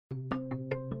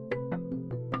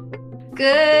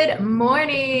Good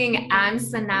morning. I'm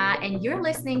SunAh, and you're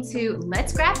listening to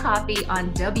Let's Grab Coffee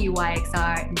on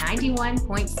WYXR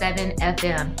 91.7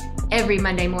 FM. Every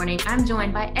Monday morning, I'm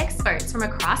joined by experts from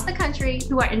across the country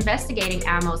who are investigating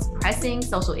our most pressing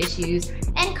social issues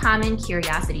and common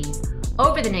curiosities.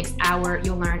 Over the next hour,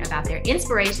 you'll learn about their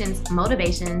inspirations,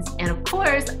 motivations, and of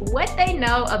course, what they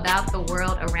know about the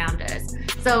world around us.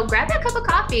 So grab that cup of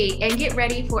coffee and get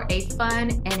ready for a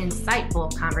fun and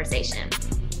insightful conversation.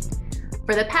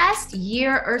 For the past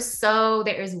year or so,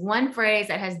 there is one phrase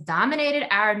that has dominated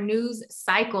our news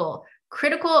cycle: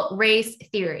 critical race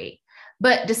theory.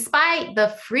 But despite the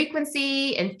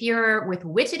frequency and furor with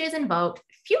which it is invoked,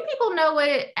 few people know what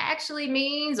it actually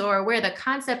means or where the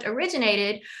concept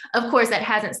originated. Of course, that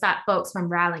hasn't stopped folks from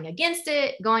rallying against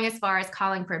it, going as far as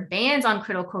calling for bans on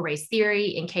critical race theory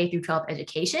in K-12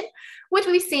 education, which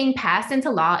we've seen passed into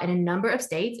law in a number of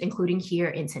states, including here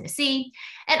in Tennessee,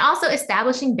 and also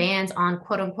establishing bans on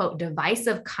quote unquote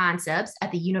divisive concepts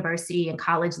at the university and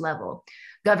college level.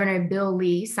 Governor Bill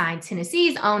Lee signed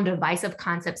Tennessee's own divisive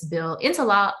concepts bill into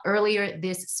law earlier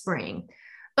this spring.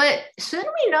 But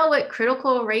shouldn't we know what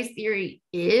critical race theory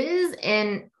is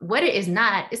and what it is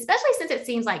not, especially since it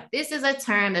seems like this is a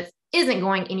term that isn't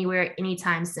going anywhere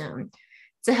anytime soon?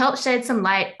 To help shed some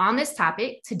light on this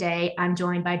topic, today I'm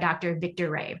joined by Dr. Victor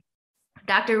Ray.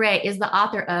 Dr. Ray is the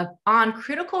author of On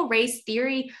Critical Race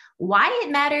Theory, Why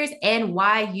It Matters and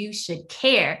Why You Should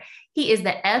Care. He is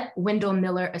the F. Wendell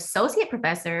Miller Associate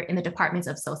Professor in the Departments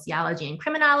of Sociology and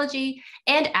Criminology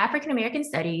and African American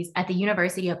Studies at the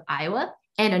University of Iowa,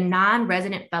 and a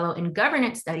non-resident fellow in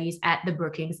governance studies at the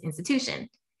Brookings Institution.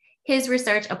 His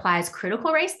research applies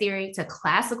critical race theory to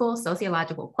classical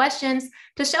sociological questions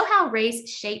to show how race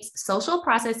shapes social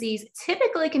processes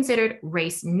typically considered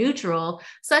race neutral,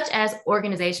 such as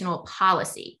organizational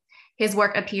policy. His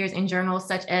work appears in journals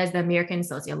such as the American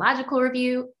Sociological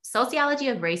Review, Sociology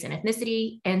of Race and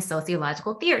Ethnicity, and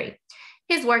Sociological Theory.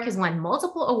 His work has won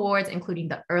multiple awards, including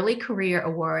the Early Career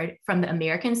Award from the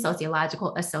American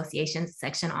Sociological Association's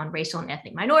section on racial and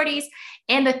ethnic minorities,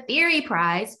 and the Theory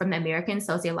Prize from the American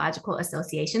Sociological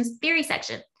Association's Theory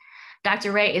section.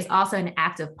 Dr. Ray is also an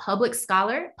active public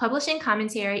scholar, publishing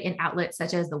commentary in outlets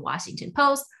such as the Washington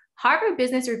Post, Harvard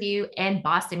Business Review, and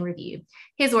Boston Review.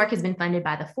 His work has been funded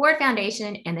by the Ford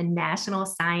Foundation and the National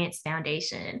Science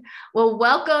Foundation. Well,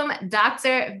 welcome,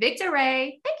 Dr. Victor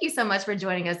Ray. Thank you so much for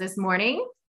joining us this morning.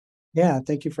 Yeah,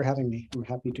 thank you for having me. I'm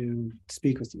happy to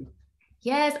speak with you.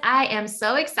 Yes, I am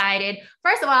so excited.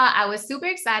 First of all, I was super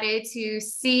excited to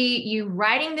see you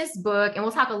writing this book, and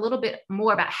we'll talk a little bit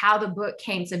more about how the book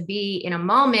came to be in a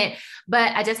moment.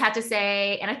 But I just have to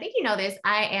say, and I think you know this,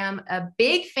 I am a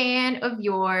big fan of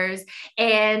yours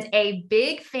and a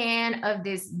big fan of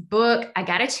this book. I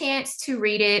got a chance to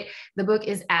read it. The book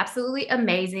is absolutely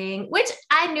amazing, which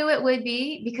I knew it would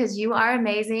be because you are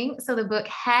amazing. So the book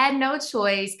had no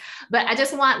choice. But I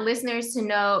just want listeners to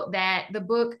know that the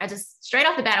book, straight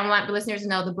off the bat, I want the listeners to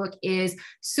know the book is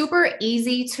super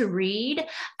easy to read.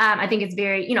 I think it's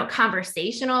very,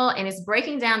 conversational, and it's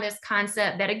breaking down this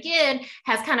concept that, again,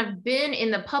 has kind of been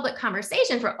in the public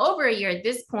conversation for over a year at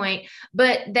this point,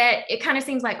 but that it kind of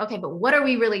seems like, okay, but what are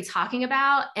we really talking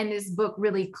about? And this book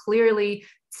really clearly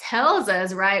tells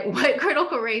us, right, what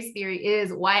critical race theory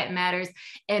is, why it matters,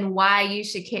 and why you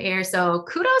should care. So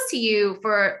kudos to you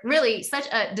for really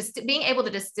being able to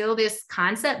distill this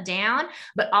concept down,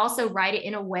 but also write it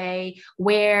in a way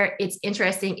where it's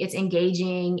interesting, it's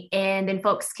engaging, and then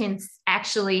folks can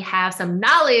actually have some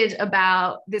knowledge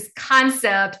about this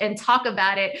concept and talk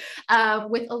about it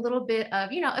with a little bit of,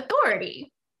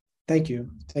 authority. Thank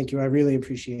you. Thank you. I really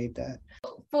appreciate that.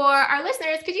 For our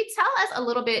listeners, could you tell us a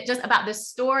little bit just about the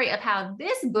story of how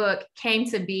this book came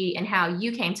to be and how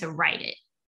you came to write it?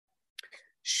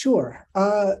 Sure.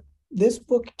 This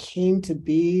book came to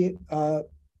be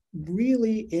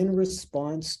really in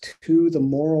response to the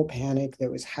moral panic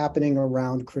that was happening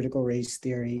around critical race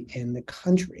theory in the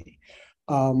country.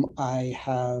 I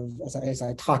have, as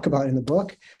I talk about in the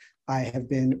book, I have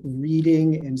been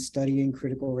reading and studying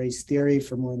critical race theory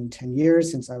for more than 10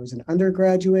 years since I was an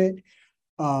undergraduate.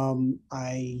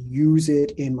 I use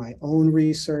it in my own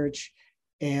research,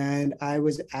 and I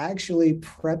was actually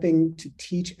prepping to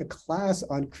teach a class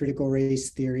on critical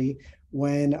race theory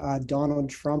when Donald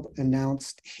Trump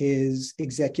announced his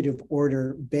executive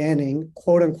order banning,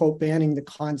 quote unquote, banning the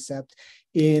concept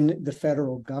in the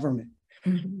federal government.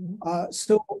 Mm-hmm.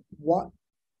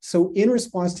 So in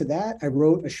response to that, I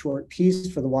wrote a short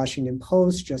piece for the Washington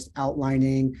Post, just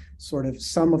outlining sort of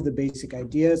some of the basic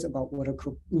ideas about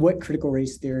what critical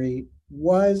race theory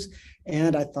was.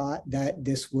 And I thought that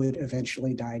this would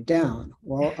eventually die down.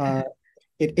 Well,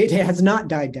 it has not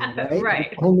died down, right?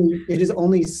 Right. It is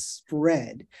only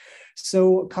spread.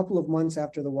 So a couple of months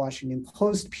after the Washington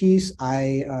Post piece,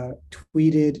 I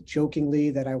tweeted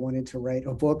jokingly that I wanted to write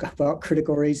a book about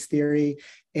critical race theory,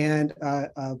 and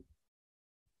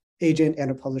agent and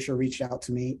a publisher reached out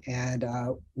to me, and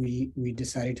we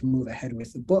decided to move ahead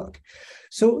with the book.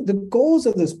 So the goals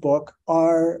of this book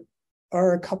are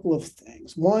a couple of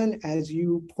things. One, as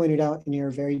you pointed out in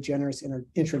your very generous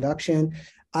introduction,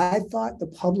 I thought the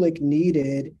public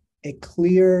needed a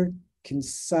clear,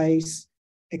 concise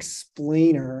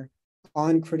explainer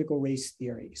on critical race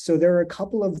theory. So there are a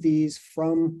couple of these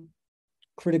from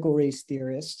critical race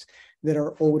theorists that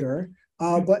are older,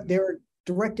 but they're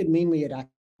directed mainly at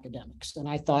academics. And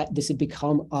I thought this had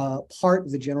become a part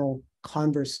of the general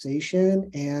conversation,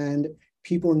 and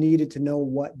people needed to know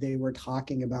what they were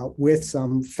talking about with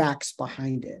some facts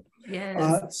behind it.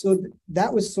 Yes. So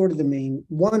that was sort of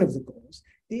one of the goals.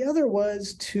 The other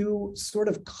was to sort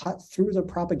of cut through the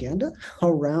propaganda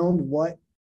around what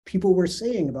people were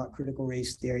saying about critical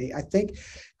race theory. I think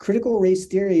critical race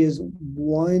theory is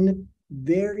one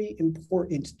very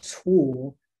important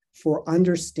tool for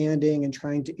understanding and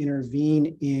trying to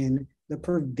intervene in the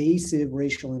pervasive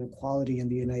racial inequality in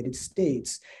the United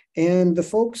States. And the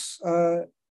folks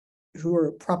who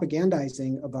are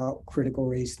propagandizing about critical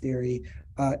race theory,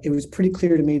 it was pretty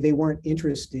clear to me they weren't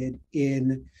interested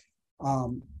in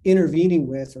intervening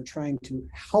with or trying to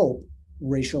help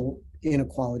racial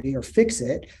inequality or fix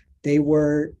it. They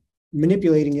were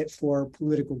manipulating it for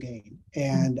political gain.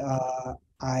 And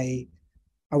I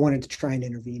wanted to try and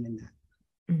intervene in that.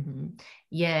 Mm-hmm.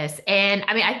 Yes. And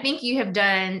I mean, I think you have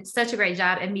done such a great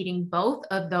job at meeting both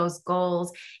of those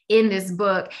goals in this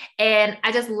book. And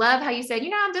I just love how you said,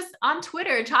 I'm just on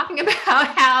Twitter talking about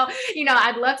how,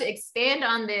 I'd love to expand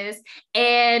on this.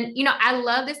 And, I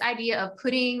love this idea of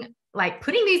putting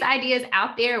these ideas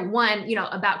out there, one,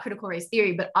 about critical race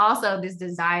theory, but also this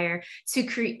desire to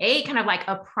create kind of like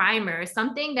a primer,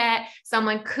 something that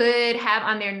someone could have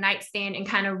on their nightstand and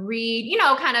kind of read,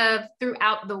 kind of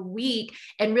throughout the week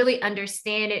and really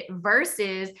understand it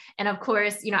versus, and of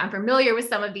course, I'm familiar with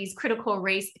some of these critical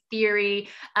race theory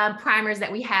primers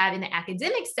that we have in the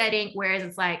academic setting, whereas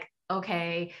it's like,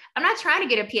 okay, I'm not trying to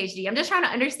get a PhD. I'm just trying to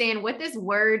understand what this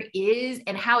word is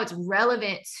and how it's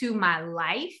relevant to my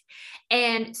life.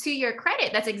 And to your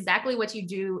credit, that's exactly what you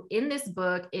do in this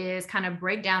book, is kind of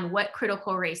break down what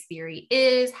critical race theory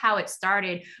is, how it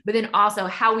started, but then also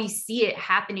how we see it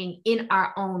happening in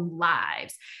our own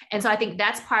lives. And so I think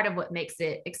that's part of what makes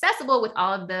it accessible with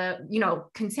all of the,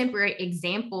 contemporary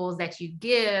examples that you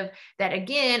give that,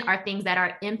 again, are things that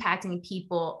are impacting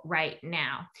people right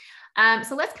now.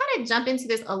 So let's kind of jump into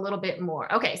this a little bit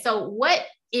more. Okay, so what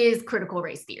is critical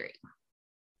race theory?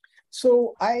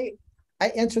 So I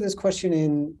answer this question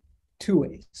in two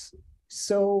ways.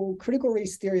 So critical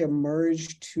race theory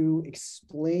emerged to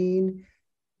explain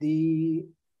the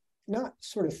not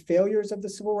sort of failures of the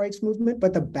civil rights movement,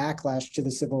 but the backlash to the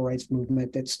civil rights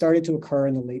movement that started to occur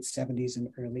in the late 70s and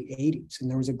early 80s. And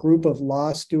there was a group of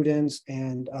law students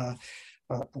and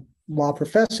law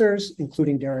professors,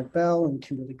 including Derek Bell and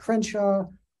Kimberly Crenshaw,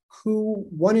 who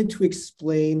wanted to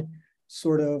explain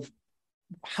sort of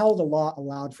how the law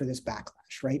allowed for this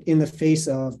backlash, right, in the face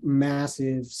of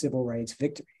massive civil rights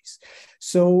victories.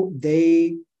 So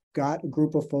they got a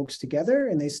group of folks together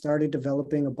and they started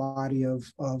developing a body of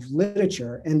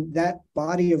literature. And that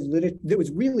body of literature that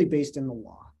was really based in the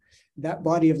law, that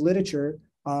body of literature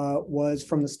was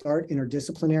from the start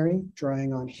interdisciplinary,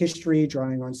 drawing on history,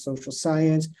 drawing on social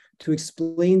science to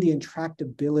explain the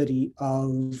intractability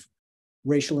of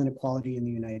racial inequality in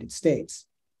the United States.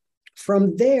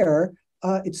 From there,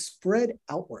 it spread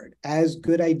outward, as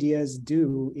good ideas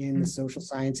do in the social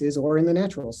sciences or in the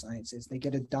natural sciences. They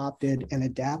get adopted and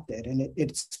adapted, and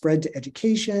it spread to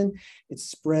education, it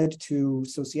spread to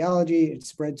sociology, it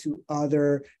spread to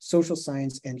other social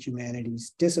science and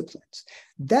humanities disciplines.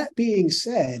 That being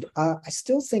said, I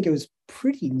still think it was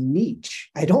pretty niche.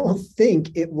 I don't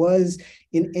think it was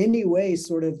in any way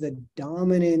sort of the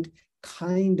dominant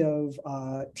kind of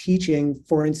teaching.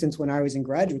 For instance, when I was in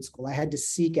graduate school, I had to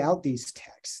seek out these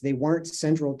texts. They weren't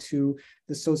central to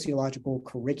the sociological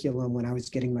curriculum when I was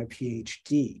getting my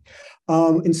PhD.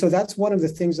 And so that's one of the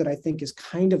things that I think is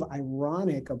kind of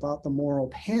ironic about the moral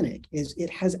panic, is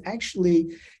it has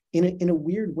actually, in a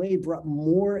weird way, brought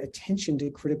more attention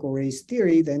to critical race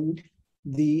theory than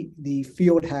the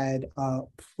field had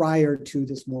prior to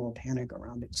this moral panic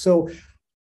around it. So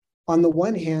on the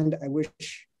one hand, I wish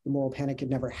the moral panic had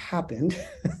never happened.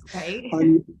 Right.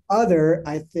 On the other,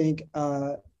 I think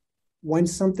when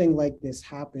something like this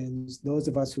happens, those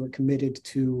of us who are committed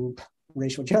to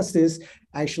racial justice,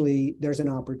 actually there's an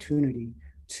opportunity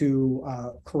to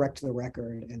correct the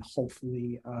record and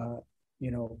hopefully,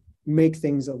 make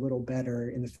things a little better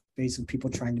in the face of people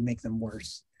trying to make them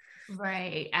worse.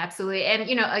 Right, absolutely. And,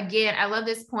 again, I love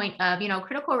this point of,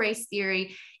 critical race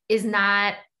theory is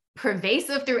not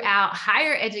pervasive throughout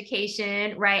higher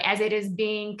education, right? As it is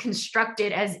being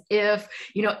constructed as if,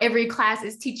 every class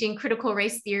is teaching critical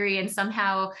race theory and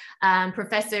somehow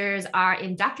professors are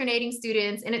indoctrinating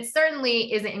students. And it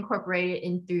certainly isn't incorporated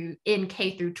in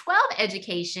K through 12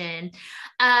 education.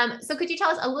 So could you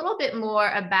tell us a little bit more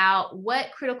about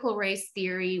what critical race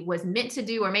theory was meant to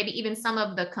do, or maybe even some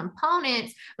of the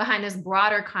components behind this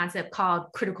broader concept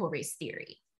called critical race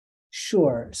theory?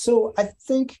 Sure. So I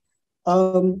think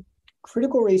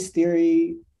critical race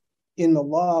theory in the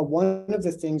law, one of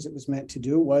the things it was meant to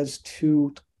do was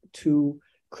to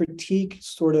critique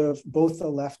sort of both the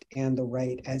left and the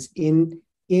right as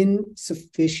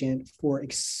insufficient for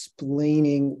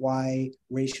explaining why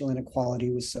racial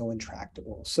inequality was so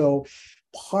intractable. So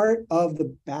part of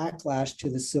the backlash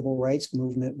to the civil rights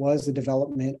movement was the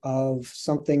development of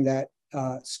something that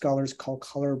scholars call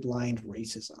colorblind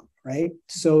racism, right?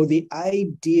 So the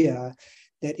idea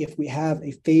that if we have a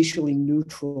facially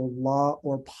neutral law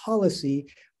or policy,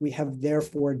 we have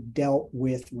therefore dealt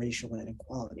with racial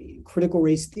inequality. Critical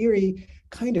race theory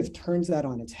kind of turns that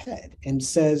on its head and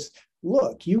says,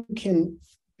 look, you can,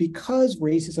 because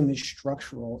racism is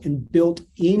structural and built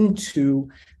into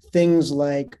things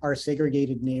like our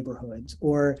segregated neighborhoods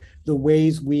or the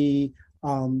ways we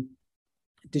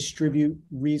distribute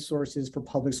resources for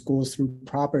public schools through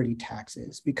property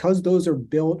taxes, because those are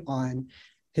built on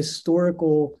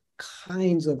historical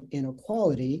kinds of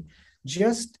inequality,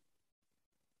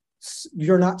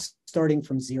 you're not starting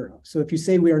from zero. So if you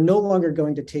say we are no longer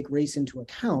going to take race into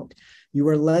account, you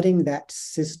are letting that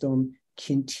system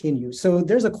continue. So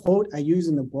there's a quote I use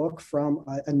in the book from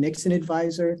a Nixon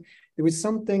advisor. It was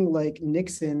something like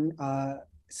Nixon,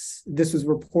 this was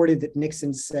reported that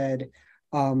Nixon said,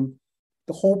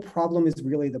 the whole problem is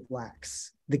really the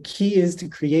blacks. The key is to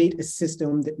create a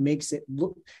system that makes it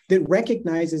look, that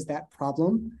recognizes that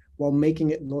problem while making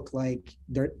it look like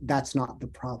that's not the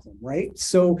problem, right?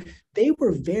 So they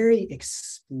were very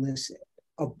explicit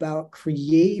about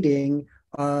creating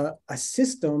a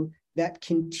system that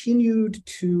continued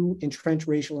to entrench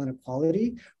racial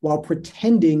inequality while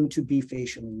pretending to be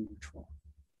facially neutral.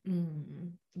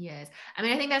 Yes. I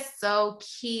mean, I think that's so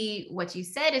key. What you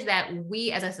said is that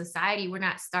we as a society, we're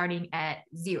not starting at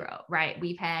zero, right?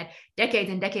 We've had decades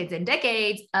and decades and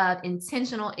decades of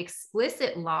intentional,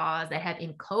 explicit laws that have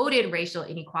encoded racial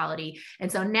inequality. And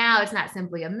so now it's not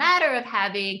simply a matter of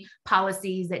having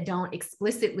policies that don't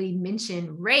explicitly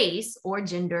mention race or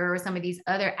gender or some of these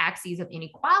other axes of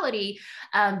inequality,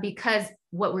 because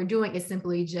what we're doing is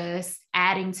simply just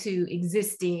adding to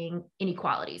existing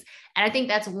inequalities. And I think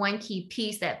that's one key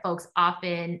piece that folks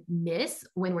often miss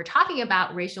when we're talking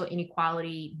about racial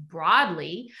inequality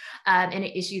broadly, and an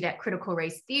issue that critical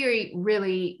race theory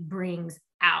really brings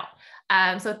out.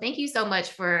 So thank you so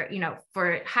much for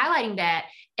highlighting that.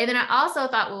 And then I also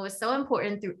thought what was so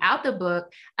important throughout the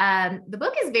book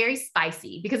is very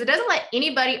spicy because it doesn't let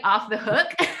anybody off the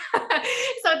hook.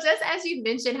 So just as you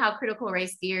mentioned how critical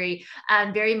race theory,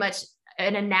 very much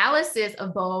an analysis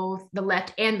of both the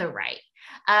left and the right.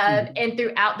 And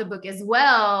throughout the book as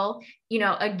well,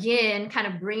 again, kind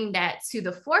of bringing that to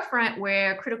the forefront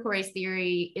where critical race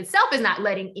theory itself is not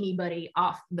letting anybody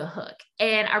off the hook.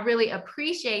 And I really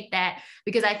appreciate that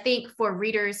because I think for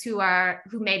readers who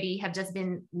maybe have just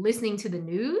been listening to the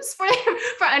news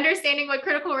for understanding what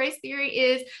critical race theory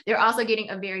is, they're also getting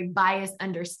a very biased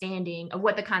understanding of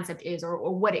what the concept is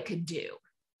or what it could do.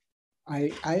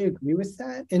 I agree with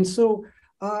that. And so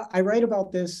I write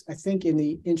about this, I think, in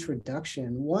the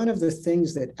introduction. One of the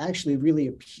things that actually really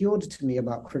appealed to me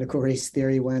about critical race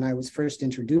theory when I was first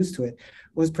introduced to it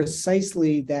was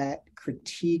precisely that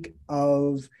critique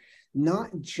of not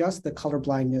just the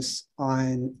colorblindness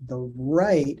on the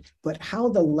right, but how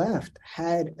the left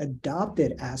had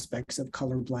adopted aspects of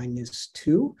colorblindness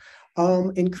too,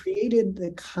 and created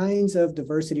the kinds of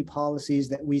diversity policies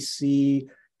that we see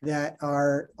that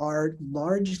are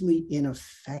largely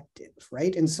ineffective,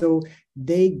 right? And so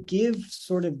they give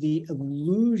sort of the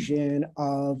illusion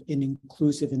of an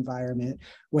inclusive environment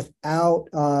without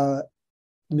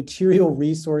material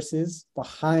resources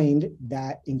behind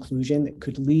that inclusion that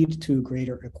could lead to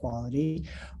greater equality,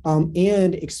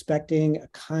 and expecting a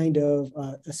kind of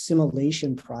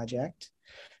assimilation project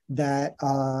that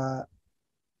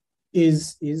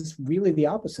is really the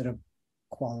opposite of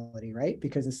quality, right?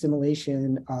 Because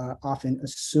assimilation often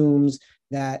assumes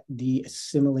that the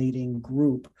assimilating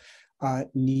group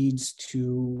needs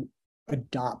to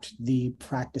adopt the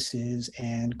practices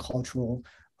and cultural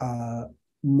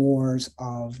mores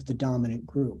of the dominant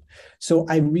group. So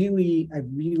I really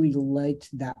liked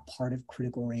that part of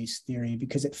critical race theory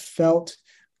because it felt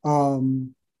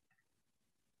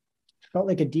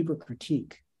like a deeper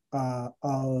critique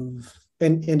of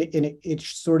and it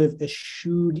sort of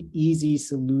eschewed easy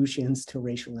solutions to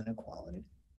racial inequality.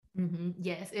 Mm-hmm.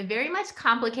 Yes, it very much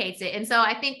complicates it. And so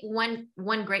I think one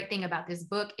great thing about this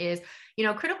book is,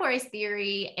 critical race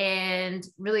theory and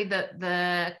really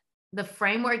the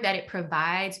framework that it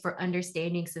provides for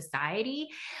understanding society.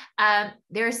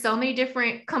 There are so many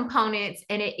different components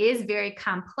and it is very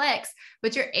complex,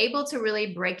 but you're able to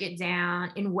really break it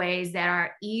down in ways that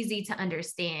are easy to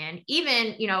understand.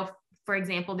 Even, for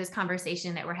example, this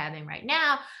conversation that we're having right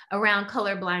now around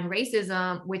colorblind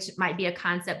racism, which might be a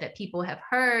concept that people have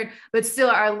heard, but still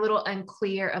are a little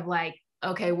unclear of like,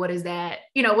 okay, what is that?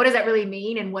 What does that really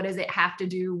mean? And what does it have to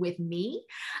do with me?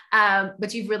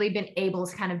 But you've really been able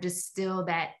to kind of distill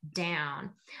that down.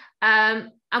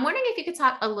 I'm wondering if you could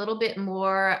talk a little bit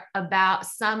more about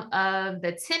some of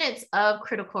the tenets of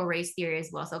critical race theory as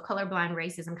well. So colorblind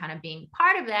racism kind of being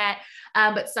part of that,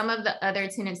 but some of the other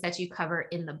tenets that you cover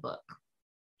in the book.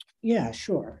 Yeah,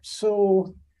 sure.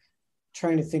 So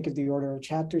trying to think of the order of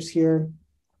chapters here.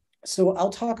 So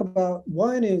I'll talk about,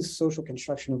 one is social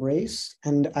construction of race.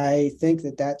 And I think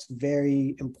that that's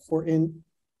very important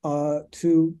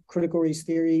to critical race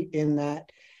theory in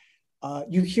that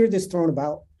you hear this thrown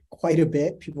about quite a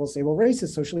bit. People say, well, race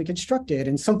is socially constructed.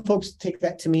 And some folks take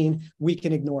that to mean we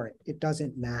can ignore it. It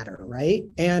doesn't matter, right?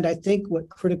 And I think what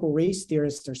critical race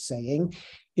theorists are saying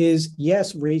is,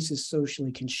 yes, race is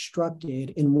socially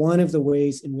constructed. And one of the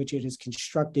ways in which it is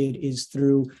constructed is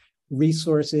through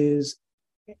resources,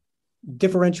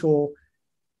 differential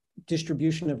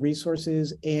distribution of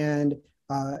resources, and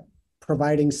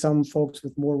providing some folks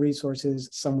with more resources,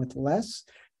 some with less,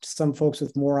 some folks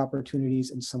with more opportunities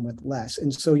and some with less.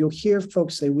 And so you'll hear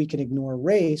folks say we can ignore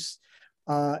race.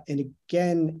 And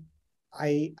again,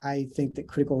 I think that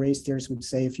critical race theorists would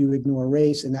say if you ignore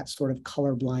race in that sort of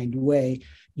colorblind way,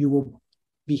 you will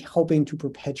be helping to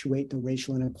perpetuate the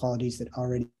racial inequalities that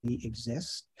already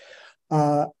exist.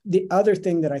 The other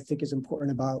thing that I think is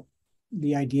important about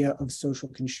the idea of social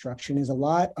construction is a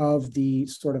lot of the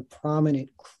sort of prominent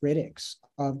critics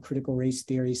of critical race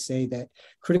theory say that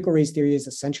critical race theory is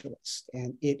essentialist.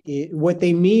 And what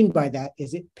they mean by that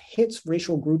is it pits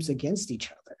racial groups against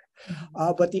each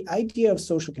other. But the idea of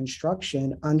social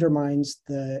construction undermines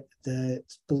the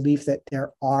belief that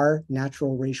there are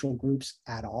natural racial groups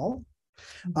at all.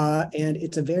 And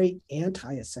it's a very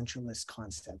anti-essentialist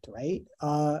concept, right?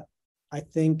 I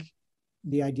think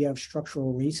the idea of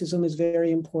structural racism is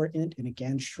very important. And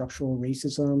again, structural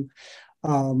racism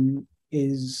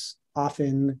is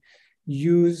often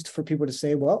used for people to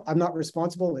say, well, I'm not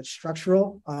responsible, it's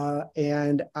structural.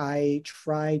 And I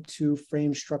try to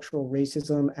frame structural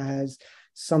racism as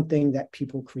something that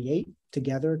people create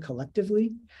together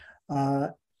collectively.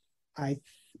 I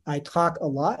talk a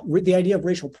lot. The idea of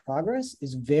racial progress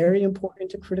is very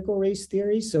important to critical race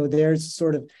theory. So there's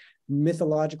sort of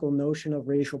mythological notion of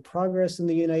racial progress in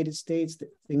the United States, that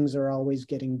things are always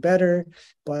getting better.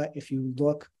 But if you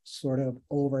look sort of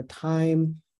over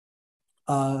time,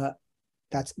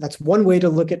 that's one way to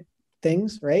look at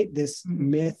things, right? This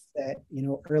myth that,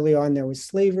 early on there was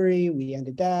slavery, we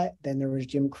ended that. Then there was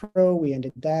Jim Crow, we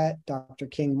ended that. Dr.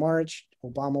 King marched,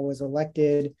 Obama was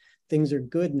elected, things are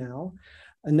good now.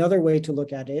 Another way to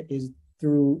look at it is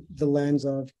through the lens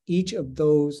of each of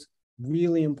those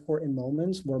really important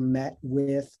moments were met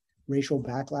with racial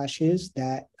backlashes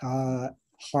that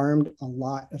harmed a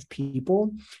lot of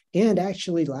people and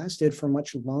actually lasted for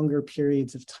much longer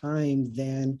periods of time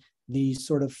than the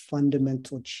sort of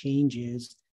fundamental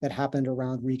changes that happened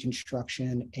around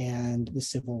Reconstruction and the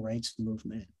Civil Rights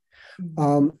Movement.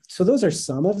 So those are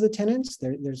some of the tenets.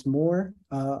 There's more,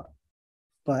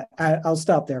 but I'll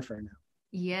stop there for now.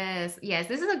 Yes.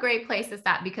 This is a great place to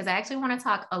stop because I actually want to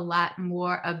talk a lot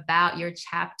more about your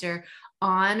chapter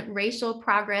on racial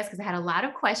progress because I had a lot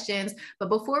of questions. But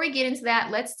before we get into that,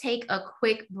 let's take a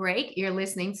quick break. You're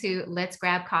listening to Let's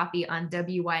Grab Coffee on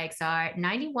WYXR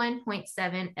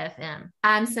 91.7 FM.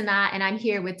 I'm SunAh, and I'm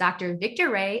here with Dr.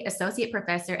 Victor Ray, Associate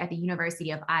Professor at the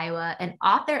University of Iowa and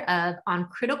author of On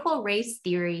Critical Race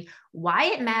Theory, Why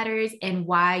It Matters and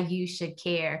Why You Should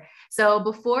Care. So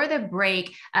before the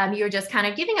break, you were just kind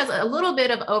of giving us a little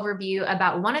bit of overview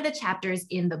about one of the chapters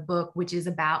in the book, which is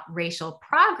about racial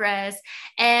progress.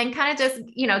 and kind of just,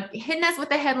 hitting us with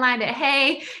the headline that,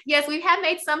 hey, yes, we have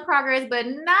made some progress, but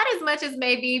not as much as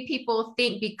maybe people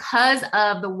think because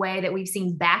of the way that we've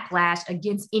seen backlash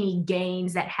against any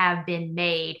gains that have been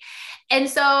made. And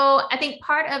so I think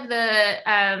part of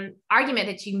the argument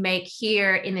that you make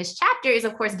here in this chapter is,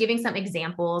 of course, giving some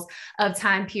examples of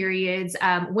time periods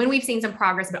when we've seen some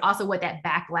progress, but also what that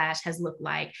backlash has looked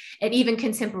like. And even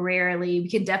contemporarily, we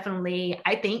can definitely,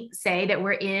 I think, say that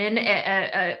we're in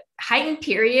a heightened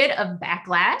period of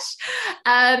backlash.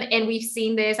 And we've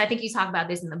seen this, I think you talk about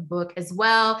this in the book as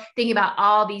well, thinking about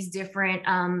all these different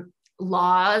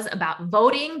laws about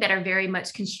voting that are very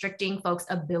much constricting folks'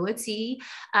 ability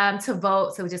to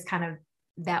vote. So just kind of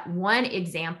that one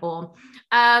example.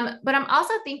 But I'm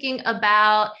also thinking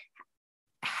about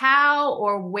how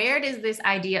or where does this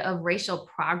idea of racial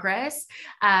progress,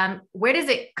 where does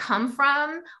it come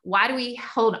from? Why do we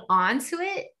hold on to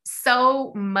it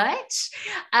so much?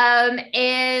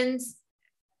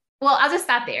 Well, I'll just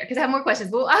stop there because I have more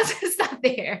questions, but I'll just stop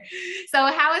there. So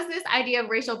how is this idea of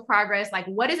racial progress, like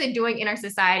what is it doing in our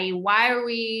society? Why are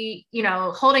we,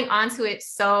 holding on to it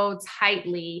so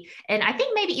tightly? And I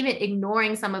think maybe even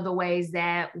ignoring some of the ways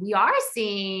that we are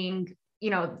seeing,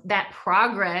 that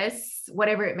progress,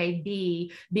 whatever it may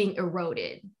be, being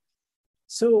eroded.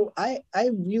 So I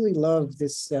really love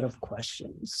this set of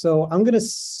questions. So I'm going to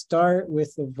start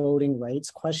with the voting rights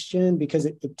question because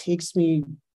it takes me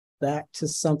back to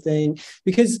something,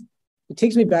 because it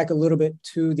takes me back a little bit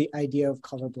to the idea of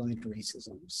colorblind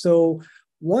racism. So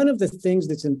one of the things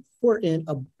that's important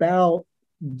about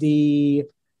the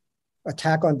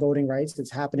attack on voting rights that's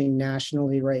happening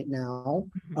nationally right now,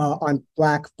 on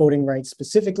Black voting rights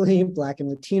specifically, Black and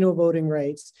Latino voting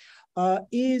rights,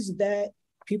 is that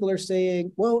people are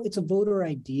saying, well, it's a voter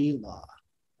ID law,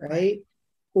 right?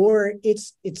 Or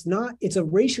it's a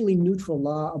racially neutral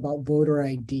law about voter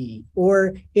ID,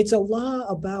 or it's a law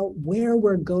about where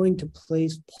we're going to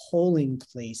place polling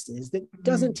places that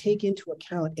doesn't take into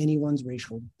account anyone's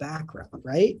racial background,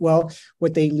 right? Well,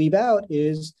 what they leave out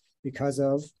is because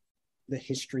of the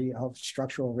history of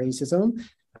structural racism,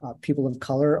 people of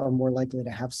color are more likely to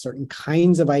have certain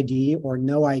kinds of ID or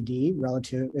no ID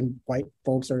relative, and white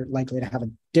folks are likely to have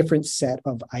a different set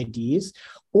of IDs.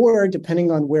 Or depending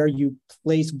on where you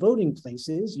place voting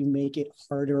places, you make it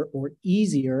harder or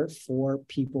easier for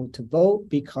people to vote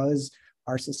because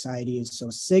our society is so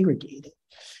segregated.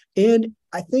 And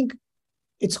I think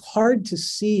it's hard to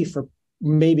see, for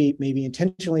maybe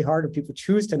intentionally hard, or people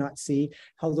choose to not see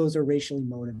how those are racially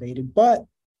motivated. But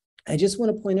I just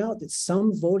want to point out that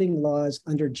some voting laws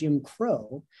under Jim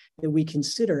Crow that we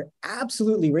consider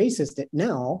absolutely racist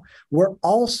now were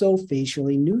also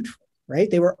facially neutral, right?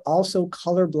 They were also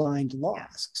colorblind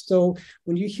laws. So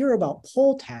when you hear about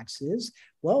poll taxes,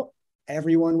 well,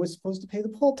 everyone was supposed to pay the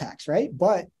poll tax, right?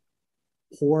 But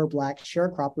poor Black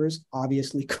sharecroppers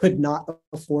obviously could not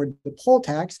afford the poll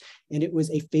tax, and it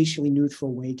was a facially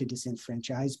neutral way to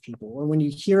disenfranchise people. Or when you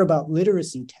hear about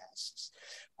literacy tests,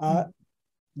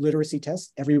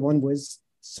 everyone was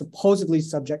supposedly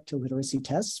subject to literacy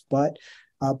tests, but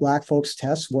Black folks'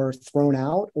 tests were thrown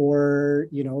out or,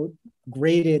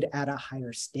 graded at a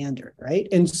higher standard, right?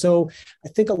 And so I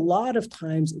think a lot of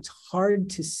times it's hard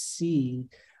to see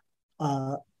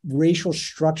racial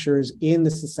structures in the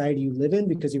society you live in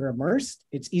because you're immersed.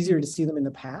 It's easier to see them in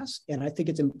the past. And I think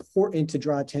it's important to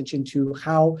draw attention to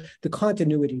how the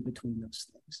continuity between those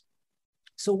things.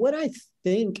 So what I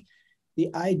think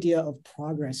the idea of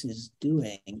progress is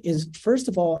doing is, first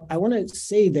of all, I want to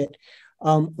say that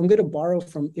I'm going to borrow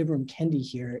from Ibram Kendi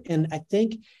here. And I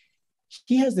think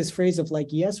he has this phrase of like,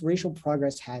 yes, racial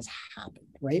progress has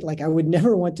happened, right? Like I would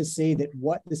never want to say that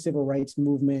what the civil rights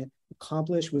movement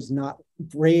accomplished was not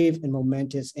brave and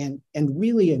momentous and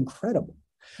really incredible.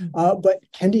 But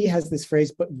Kendi has this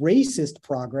phrase, but racist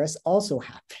progress also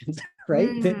happens, right?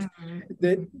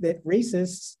 That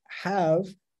racists have,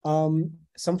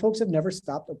 some folks have never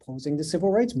stopped opposing the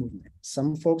civil rights movement.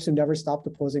 Some folks who never stopped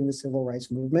opposing the civil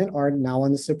rights movement are now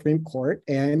on the Supreme Court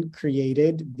and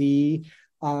created the,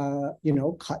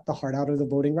 cut the heart out of the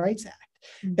Voting Rights Act.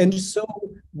 And so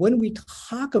when we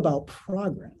talk about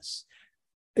progress,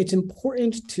 it's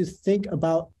important to think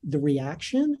about the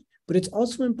reaction, but it's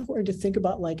also important to think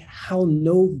about like how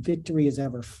no victory is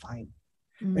ever final,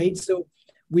 right? So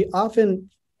we often,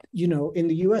 in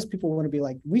the US, people want to be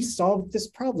like, we solved this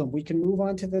problem, we can move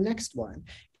on to the next one.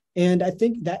 And I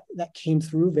think that came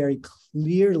through very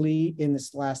clearly in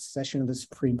this last session of the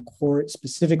Supreme Court,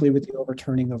 specifically with the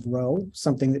overturning of Roe,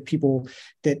 something that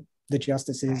the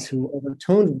justices who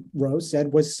overturned Roe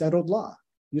said was settled law.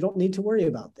 You don't need to worry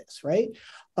about this, right?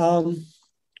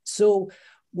 So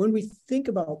when we think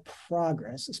about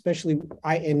progress, especially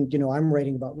I'm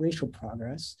writing about racial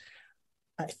progress,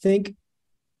 I think,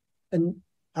 and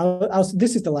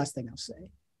this is the last thing I'll say,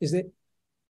 is that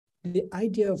the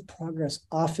idea of progress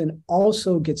often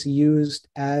also gets used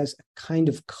as a kind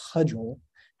of cudgel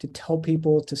to tell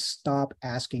people to stop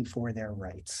asking for their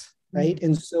rights, right? Mm-hmm.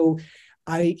 And so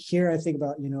I think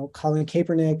about, Colin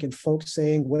Kaepernick and folks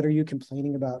saying, what are you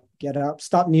complaining about? Get up,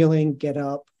 stop kneeling, get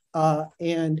up.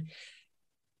 And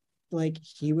like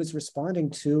he was responding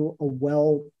to a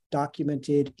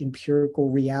well-documented empirical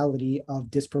reality of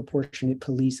disproportionate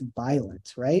police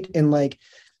violence, right? And like,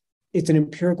 it's an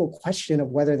empirical question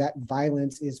of whether that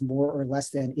violence is more or less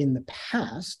than in the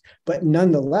past, but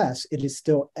nonetheless, it is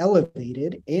still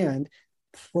elevated, and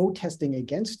protesting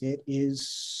against it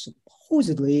is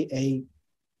supposedly a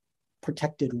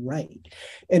protected right.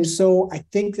 And so I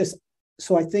think this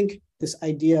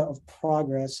idea of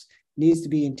progress needs to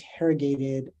be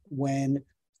interrogated when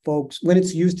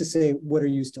it's used to say, what are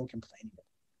you still complaining about?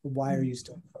 Why are you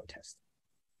still protesting?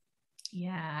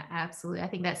 Yeah, absolutely. I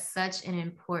think that's such an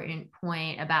important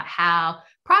point about how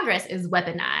progress is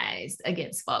weaponized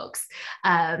against folks,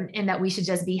 and that we should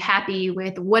just be happy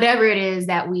with whatever it is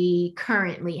that we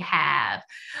currently have.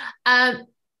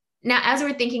 Now, as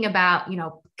we're thinking about,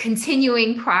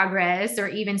 continuing progress or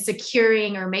even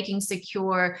securing or making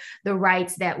secure the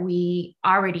rights that we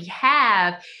already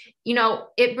have,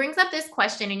 it brings up this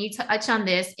question, and you touch on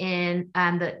this in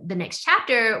the next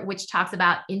chapter, which talks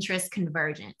about interest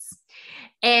convergence.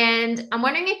 And I'm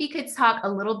wondering if you could talk a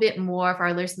little bit more for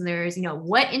our listeners,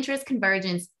 what interest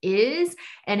convergence is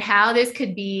and how this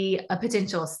could be a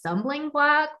potential stumbling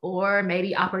block or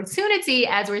maybe opportunity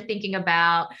as we're thinking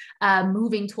about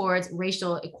moving towards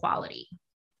racial equality.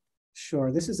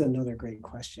 Sure, this is another great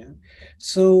question.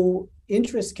 So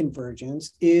interest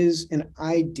convergence is an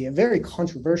idea, very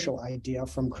controversial idea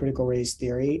from critical race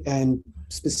theory, and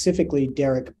specifically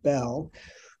Derek Bell,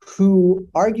 who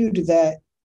argued that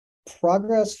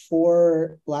progress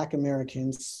for Black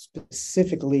Americans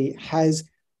specifically has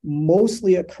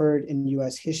mostly occurred in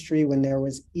US history when there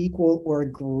was equal or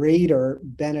greater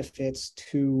benefits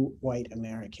to white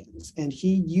Americans. And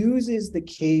he uses the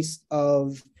case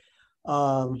of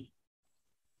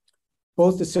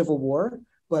both the Civil War,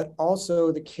 but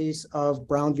also the case of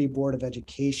Brown v. Board of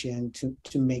Education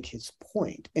to make his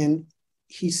point. And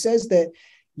he says that,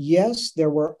 yes, there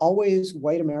were always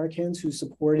white Americans who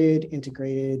supported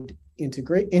integrated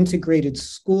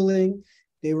schooling.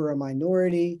 They were a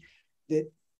minority.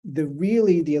 That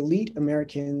the elite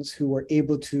Americans who were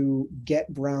able to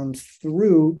get Brown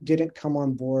through didn't come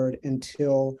on board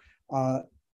until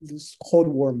this Cold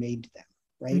War made them,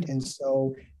 right? Mm-hmm. And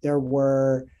so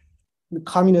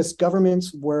communist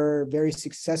governments were very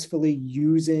successfully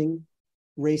using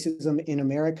racism in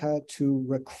America to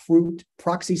recruit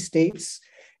proxy states,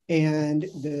 and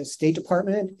the State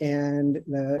Department and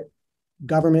the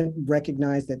government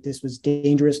recognized that this was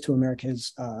dangerous to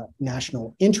America's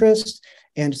national interest,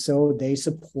 and so they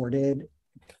supported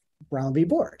Brown v.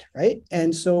 Board, right?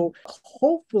 And so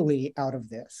hopefully out of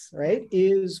this, right,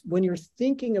 is when you're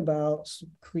thinking about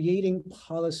creating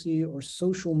policy or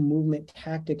social movement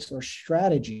tactics or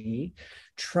strategy,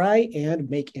 try and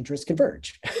make interests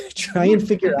converge. Try and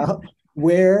figure out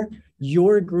where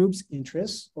your group's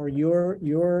interests or your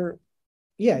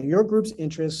group's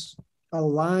interests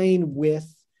align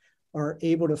with or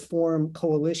able to form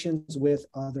coalitions with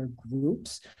other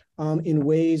groups in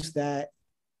ways that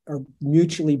are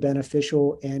mutually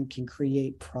beneficial and can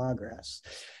create progress.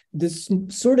 This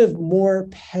sort of more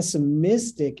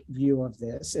pessimistic view of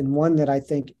this, and one that I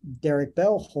think Derek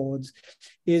Bell holds,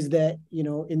 is that,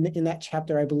 in that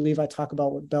chapter, I believe I talk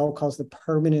about what Bell calls the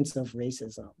permanence of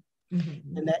racism.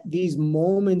 Mm-hmm. And that these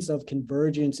moments of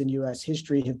convergence in US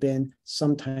history have been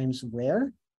sometimes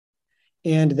rare,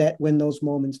 and that when those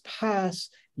moments pass,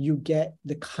 you get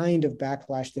the kind of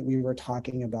backlash that we were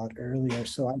talking about earlier.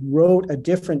 So I wrote a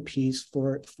different piece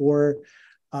for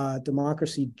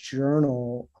Democracy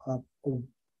Journal a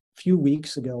few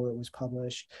weeks ago. It was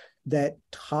published that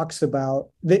tries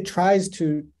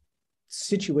to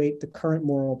situate the current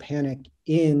moral panic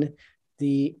in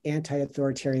the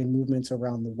anti-authoritarian movements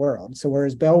around the world. So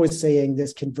whereas Bell was saying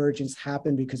this convergence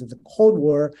happened because of the Cold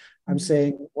War, I'm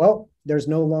saying, well, there's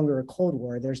no longer a Cold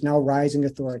War. There's now rising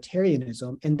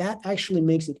authoritarianism. And that actually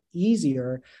makes it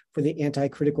easier for the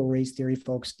anti-critical race theory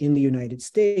folks in the United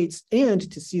States and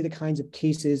to see the kinds of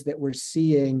cases that we're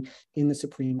seeing in the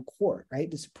Supreme Court,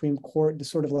 right? The Supreme Court, the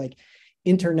sort of like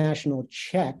international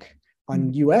check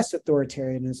on US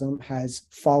authoritarianism has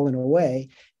fallen away.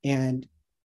 And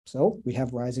so we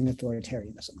have rising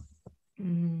authoritarianism.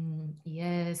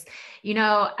 Yes.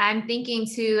 I'm thinking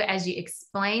too, as you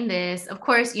explain this, of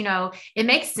course, it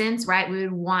makes sense, right? We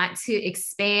would want to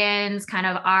expand kind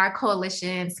of our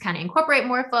coalitions, kind of incorporate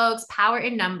more folks, power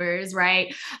in numbers,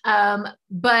 right?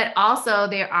 But also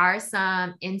there are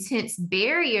some intense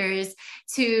barriers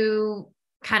to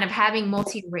kind of having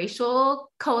multiracial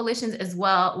coalitions as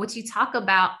well, which you talk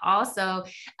about also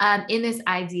in this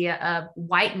idea of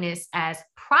whiteness as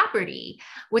property,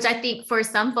 which I think for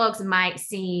some folks might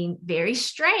seem very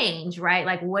strange, right?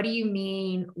 Like, what do you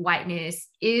mean whiteness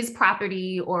is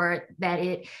property, or that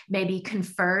it maybe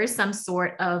confers some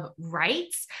sort of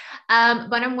rights?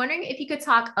 But I'm wondering if you could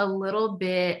talk a little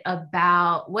bit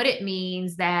about what it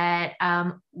means that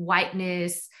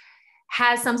whiteness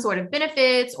has some sort of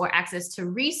benefits or access to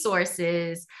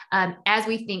resources as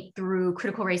we think through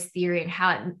critical race theory and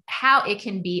how it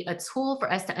can be a tool for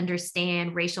us to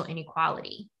understand racial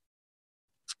inequality.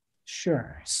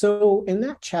 Sure. So in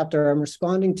that chapter, I'm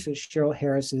responding to Cheryl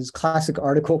Harris's classic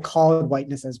article called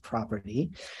Whiteness as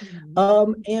Property.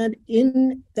 And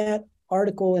in that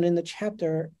article and in the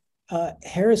chapter,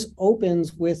 Harris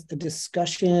opens with a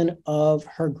discussion of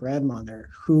her grandmother,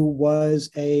 who was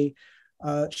a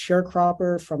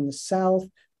sharecropper from the South,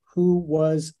 who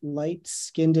was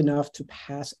light-skinned enough to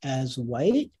pass as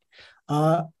white,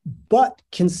 but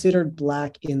considered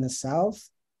Black in the South.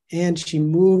 And she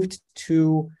moved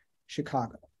to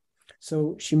Chicago.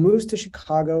 So she moves to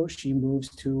Chicago, she moves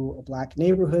to a Black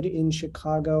neighborhood in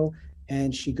Chicago,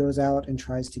 and she goes out and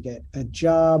tries to get a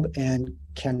job and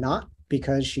cannot,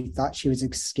 because she thought she was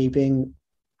escaping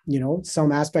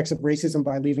some aspects of racism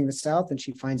by leaving the South. And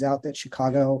she finds out that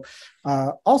Chicago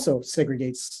also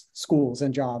segregates schools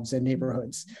and jobs and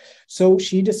neighborhoods. So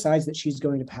she decides that she's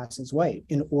going to pass as white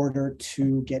in order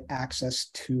to get access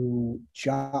to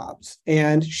jobs.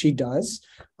 And she does.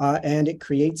 And it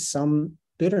creates some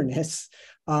bitterness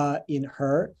in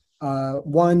her.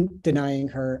 One, denying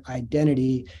her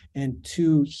identity, and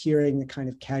two, hearing the kind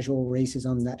of casual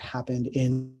racism that happened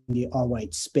in the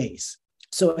all-white space.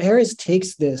 So Harris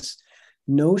takes this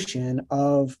notion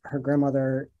of her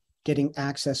grandmother getting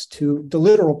access to the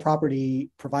literal property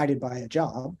provided by a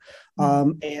job,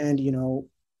 and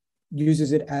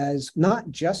uses it as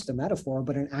not just a metaphor,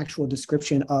 but an actual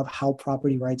description of how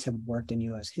property rights have worked in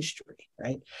U.S. history,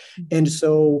 right? And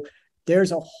so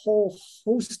there's a whole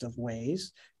host of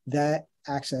ways that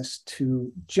access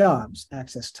to jobs,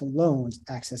 access to loans,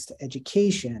 access to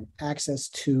education, access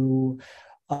to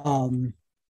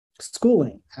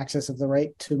schooling, access of the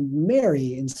right to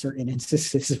marry in certain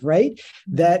instances, right?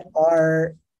 That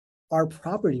are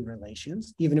property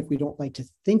relations, even if we don't like to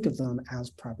think of them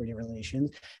as property relations,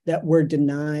 that were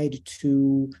denied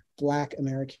to Black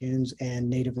Americans and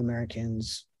Native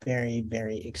Americans very,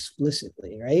 very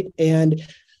explicitly, right? And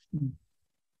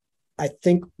I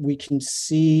think we can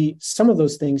see some of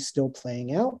those things still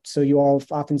playing out. So you all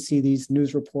often see these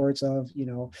news reports of,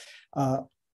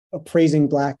 appraising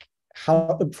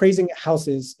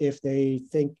houses if they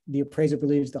think the appraiser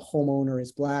believes the homeowner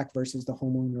is Black versus the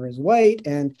homeowner is white.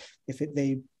 And if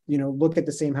they look at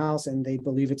the same house and they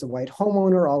believe it's a white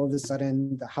homeowner, all of a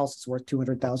sudden the house is worth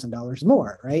 $200,000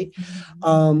 more, right?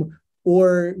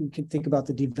 Or we can think about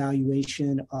the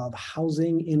devaluation of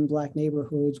housing in Black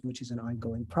neighborhoods, which is an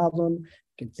ongoing problem.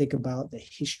 We can think about the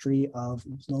history of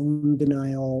loan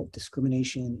denial,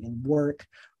 discrimination in work,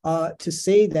 to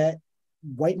say that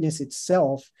whiteness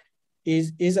itself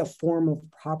is a form of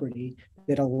property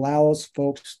that allows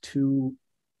folks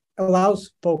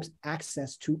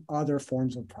access to other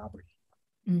forms of property.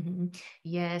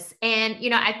 Yes. And,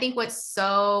 I think what's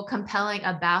so compelling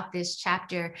about this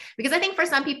chapter, because I think for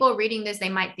some people reading this, they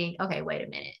might think, okay, wait a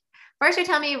minute. First, you're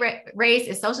telling me race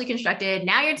is socially constructed.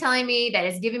 Now you're telling me that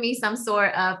it's giving me some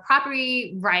sort of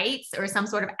property rights or some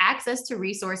sort of access to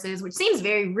resources, which seems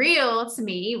very real to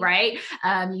me, right?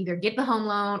 You either get the home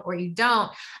loan or you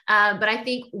don't. But I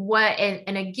think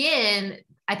and again,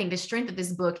 I think the strength of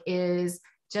this book is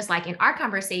just like in our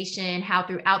conversation, how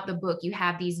throughout the book, you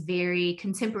have these very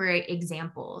contemporary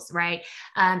examples, right?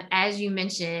 As you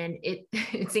mentioned,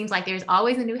 it seems like there's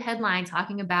always a new headline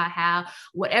talking about how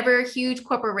whatever huge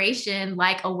corporation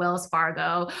like a Wells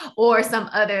Fargo or some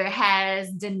other has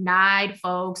denied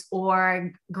folks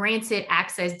or granted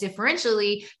access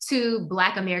differentially to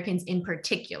Black Americans in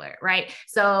particular, right?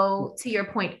 So to your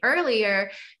point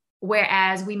earlier,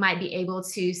 whereas we might be able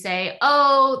to say,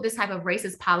 oh, this type of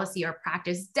racist policy or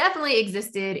practice definitely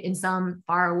existed in some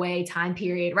faraway time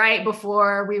period, right?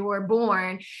 Before we were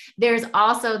born. There's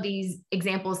also these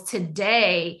examples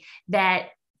today that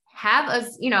have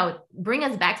us, bring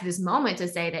us back to this moment to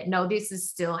say that, no, this is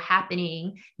still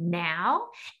happening now.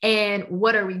 And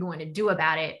what are we going to do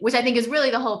about it? Which I think is really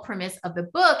the whole premise of the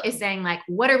book, is saying, like,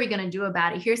 what are we going to do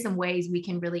about it? Here's some ways we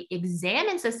can really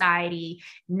examine society.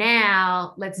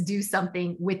 Now let's do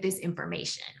something with this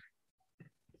information.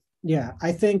 Yeah,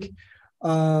 I think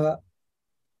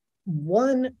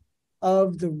one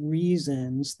of the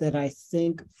reasons that I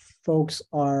think folks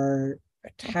are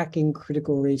attacking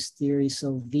critical race theory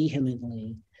so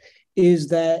vehemently is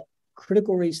that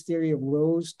critical race theory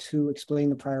arose to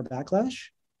explain the prior backlash.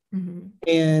 Mm-hmm.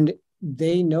 And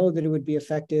they know that it would be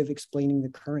effective explaining the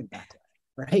current backlash,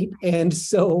 right? And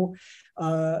so,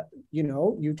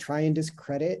 you try and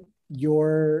discredit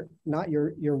not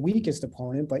your weakest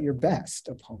opponent, but your best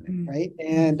opponent, right?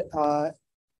 And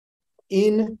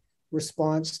in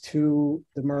response to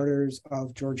the murders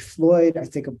of George Floyd, I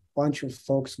think a bunch of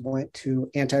folks went to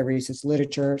anti-racist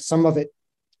literature, some of it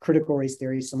critical race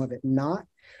theory, some of it not.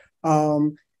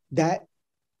 That,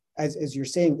 as you're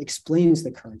saying, explains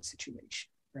the current situation,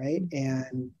 right?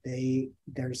 And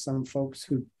there's some folks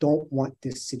who don't want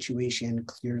this situation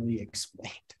clearly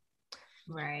explained.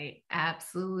 Right.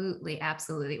 Absolutely.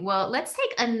 Absolutely. Well, let's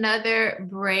take another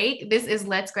break. This is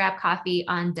Let's Grab Coffee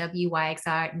on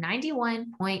WYXR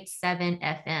 91.7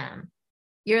 FM.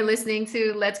 You're listening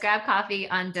to Let's Grab Coffee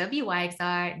on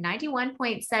WYXR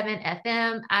 91.7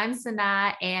 FM. I'm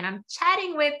SunAh, and I'm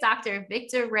chatting with Dr.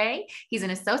 Victor Ray. He's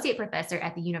an associate professor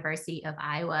at the University of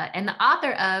Iowa and the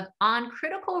author of On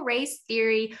Critical Race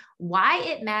Theory, Why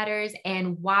It Matters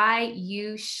and Why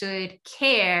You Should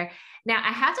Care. Now,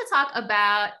 I have to talk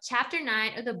about chapter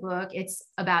 9 of the book. It's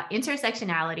about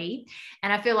intersectionality.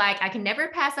 And I feel like I can never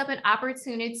pass up an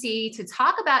opportunity to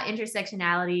talk about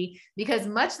intersectionality, because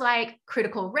much like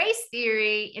critical race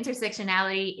theory,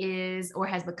 intersectionality is or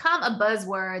has become a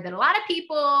buzzword that a lot of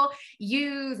people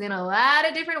use in a lot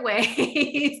of different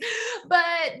ways,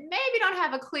 but maybe don't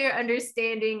have a clear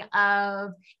understanding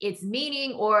of its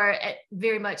meaning or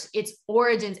very much its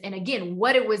origins, and again,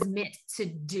 what it was meant to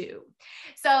do.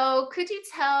 So could you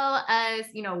tell us,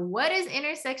 what is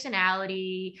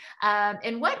intersectionality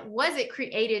and what was it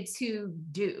created to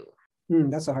do?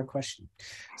 That's a hard question.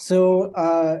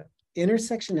 So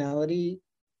intersectionality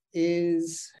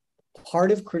is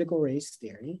part of critical race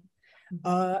theory.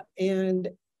 And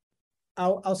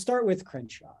I'll start with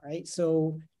Crenshaw, right?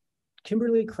 So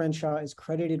Kimberly Crenshaw is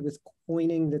credited with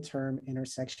coining the term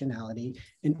intersectionality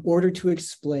in order to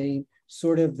explain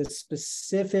sort of the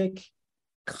specific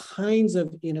kinds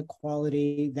of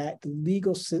inequality that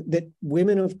that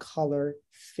women of color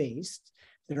faced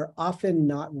that are often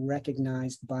not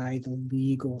recognized by the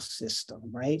legal system,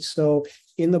 right? So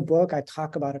in the book, I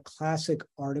talk about a classic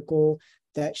article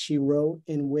that she wrote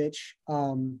in which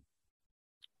some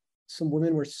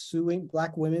women were suing,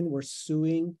 Black women were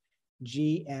suing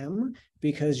GM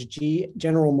because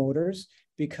General Motors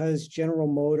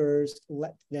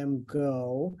let them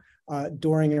go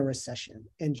during a recession.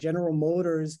 And General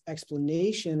Motors'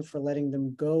 explanation for letting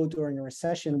them go during a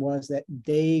recession was that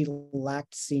they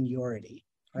lacked seniority,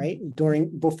 right?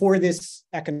 Before this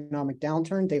economic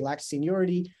downturn, they lacked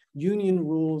seniority. Union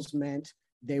rules meant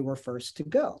they were first to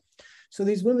go. So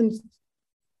these women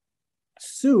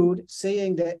sued,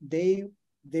 saying that they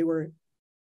were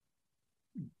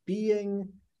being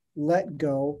let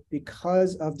go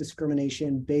because of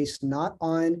discrimination based not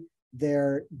on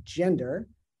their gender,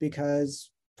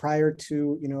 because prior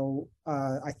to,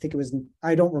 I think it was,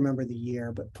 I don't remember the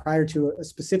year, but prior to a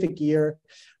specific year,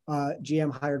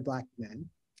 GM hired Black men.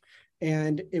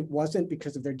 And it wasn't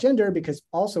because of their gender, because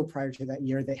also prior to that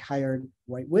year, they hired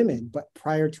white women, but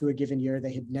prior to a given year,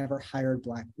 they had never hired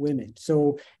Black women.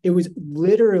 So it was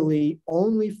literally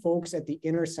only folks at the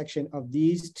intersection of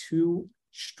these two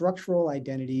structural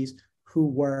identities who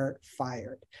were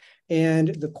fired. And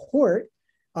the court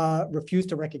refused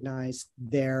to recognize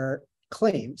their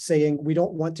claim, saying, we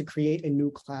don't want to create a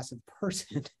new class of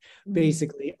person,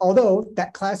 basically. Although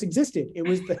that class existed. It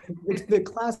was the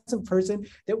class of person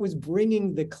that was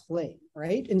bringing the claim,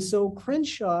 right? And so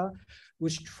Crenshaw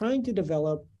was trying to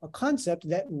develop a concept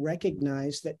that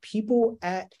recognized that people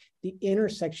at the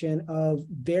intersection of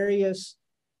various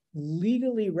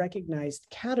legally recognized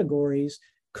categories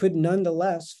could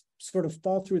nonetheless sort of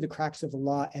fall through the cracks of the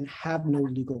law and have no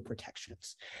legal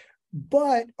protections.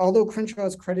 But although Crenshaw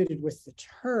is credited with the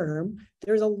term,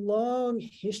 there's a long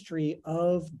history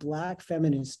of Black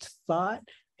feminist thought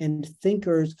and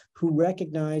thinkers who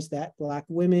recognize that Black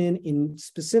women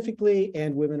specifically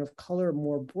and women of color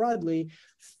more broadly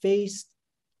faced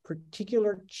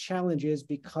particular challenges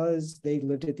because they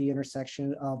lived at the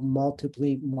intersection of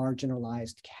multiply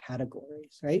marginalized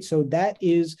categories, right? So that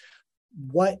is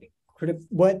what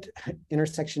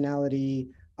intersectionality,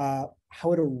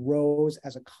 how it arose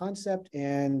as a concept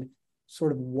and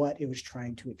sort of what it was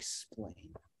trying to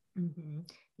explain. Mm-hmm.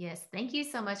 Yes, thank you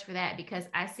so much for that, because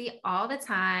I see all the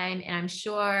time, and I'm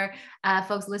sure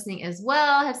folks listening as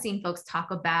well have seen folks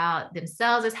talk about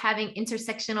themselves as having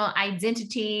intersectional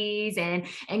identities and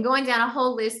going down a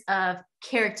whole list of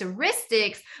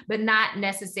characteristics, but not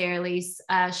necessarily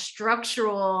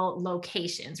structural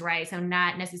locations, right? So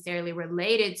not necessarily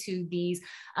related to these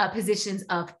positions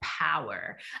of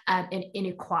power and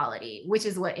inequality, which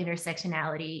is what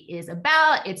intersectionality is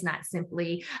about. It's not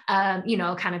simply,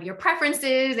 kind of your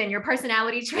preferences and your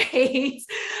personality traits,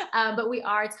 but we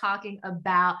are talking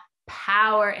about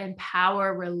power and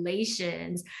power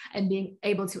relations and being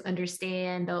able to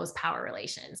understand those power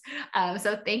relations.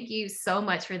 So thank you so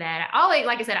much for that. I always,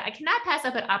 like I said, I cannot pass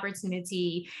up an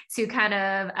opportunity to kind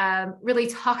of really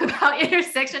talk about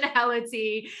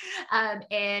intersectionality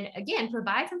and again,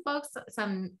 provide some folks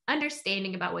some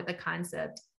understanding about what the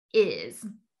concept is.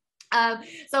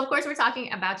 So of course, we're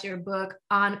talking about your book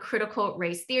on critical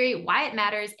race theory, why it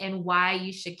matters and why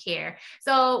you should care.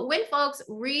 So when folks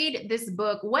read this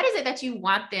book, what is it that you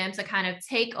want them to kind of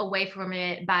take away from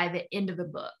it by the end of the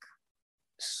book?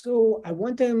 So I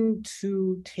want them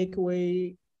to take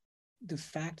away the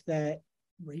fact that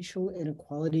racial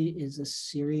inequality is a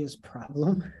serious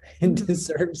problem and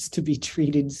deserves to be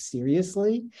treated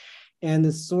seriously. And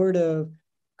the sort of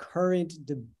current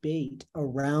debate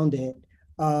around it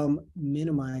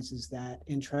minimizes that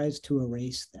and tries to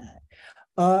erase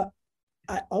that.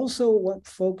 I also want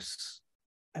folks,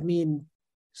 I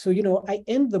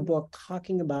end the book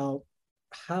talking about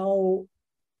how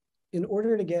in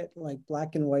order to get like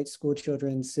Black and white school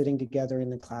children sitting together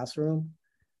in the classroom,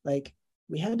 like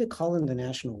we had to call in the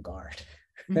National Guard,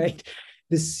 right?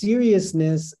 The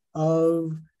seriousness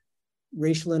of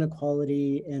racial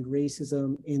inequality and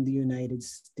racism in the United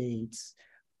States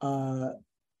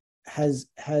has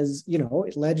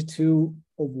it led to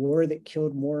a war that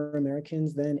killed more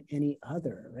Americans than any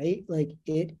other, right? Like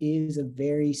it is a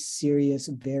very serious,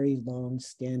 very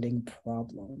long-standing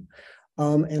problem.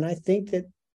 And I think that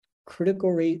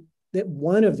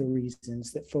one of the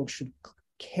reasons that folks should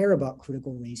care about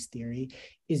critical race theory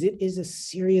is it is a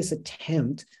serious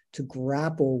attempt to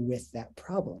grapple with that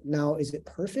problem. Now, is it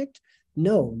perfect?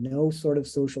 No sort of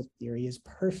social theory is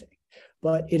perfect.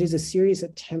 But it is a serious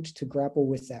attempt to grapple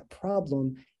with that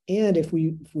problem. And if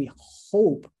we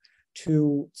hope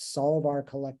to solve our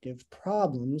collective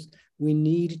problems, we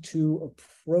need to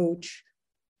approach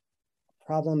a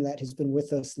problem that has been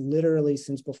with us literally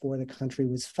since before the country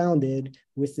was founded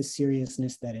with the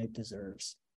seriousness that it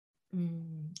deserves.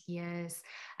 Yes.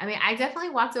 I mean, I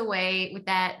definitely walked away with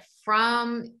that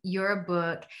from your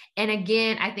book. And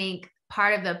again, I think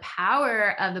part of the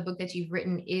power of the book that you've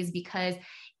written is because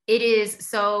it is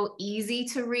so easy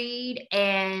to read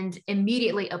and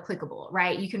immediately applicable,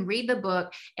 right? You can read the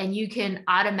book and you can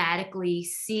automatically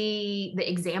see the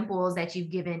examples that you've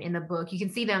given in the book. You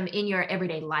can see them in your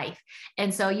everyday life.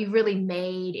 And so you've really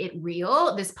made it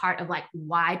real, this part of like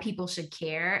why people should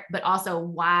care, but also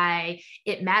why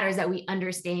it matters that we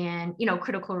understand,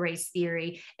 critical race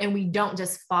theory, and we don't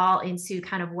just fall into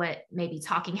kind of what maybe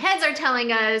talking heads are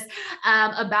telling us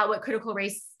about what critical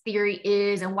race theory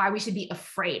is and why we should be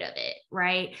afraid of it,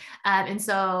 right? And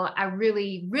so I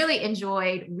really, really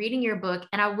enjoyed reading your book,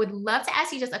 and I would love to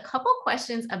ask you just a couple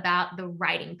questions about the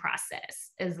writing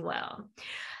process as well.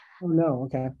 Oh, no.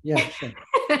 Okay. Yeah, sure.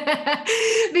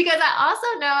 Because I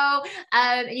also know,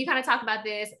 and you kind of talked about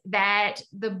this, that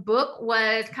the book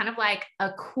was kind of like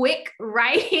a quick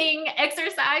writing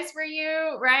exercise for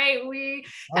you, right? We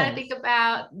kind of think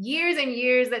about years and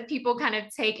years that people kind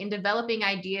of take in developing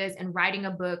ideas and writing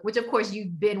a book, which of course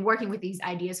you've been working with these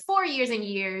ideas for years and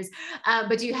years,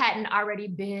 but you hadn't already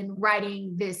been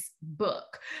writing this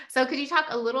book. So could you talk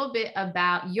a little bit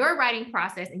about your writing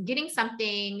process and getting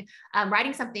something,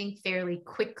 writing something fairly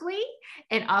quickly,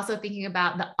 and also thinking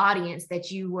about the audience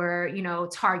that you were,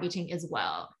 targeting as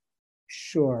well?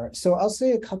 Sure. So I'll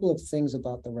say a couple of things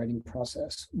about the writing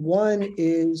process. One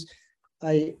is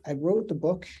I wrote the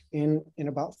book in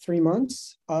about 3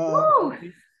 months. But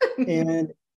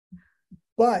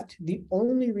the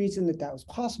only reason that was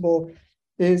possible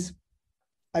is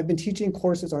I've been teaching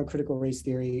courses on critical race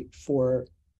theory for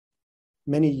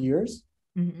many years.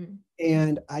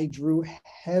 And I drew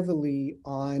heavily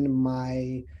on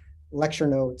my lecture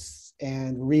notes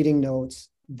and reading notes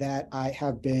that I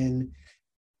have been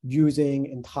using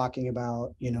and talking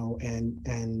about,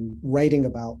 and writing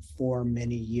about for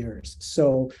many years.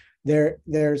 So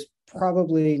there's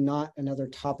probably not another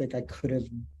topic I could have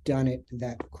done it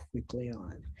that quickly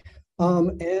on.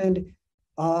 And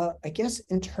I guess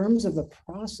in terms of the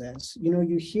process,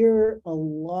 you hear a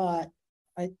lot,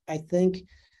 I think,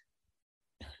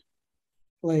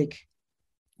 like,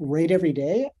 write every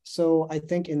day. So I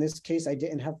think in this case, I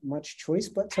didn't have much choice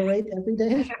but to write every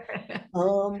day.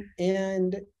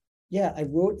 And yeah, I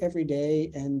wrote every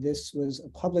day, and this was a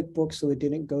public book, so it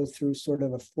didn't go through sort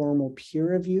of a formal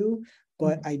peer review,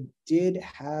 but I did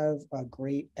have a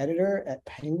great editor at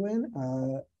Penguin,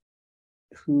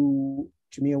 Jamia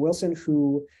Wilson,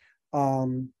 who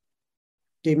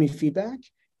gave me feedback.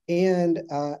 And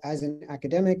as an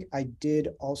academic, I did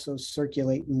also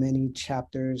circulate many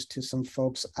chapters to some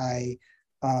folks I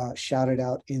shouted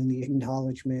out in the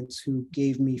acknowledgements, who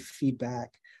gave me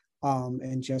feedback,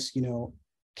 and just,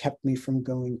 kept me from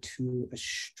going too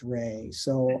astray.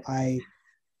 So I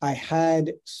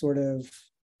had sort of,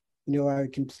 I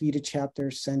would complete a chapter,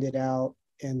 send it out,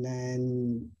 and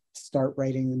then start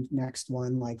writing the next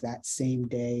one like that same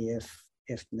day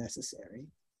if necessary.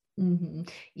 Mm-hmm.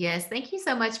 Yes, thank you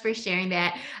so much for sharing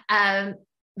that.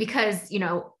 Because,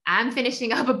 I'm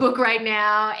finishing up a book right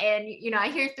now, and, I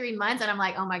hear 3 months and I'm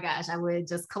like, oh my gosh, I would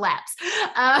just collapse.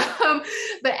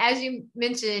 But as you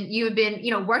mentioned, you have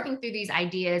been, working through these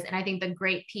ideas. And I think the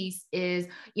great piece is,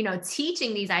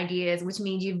 teaching these ideas, which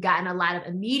means you've gotten a lot of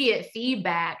immediate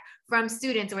feedback from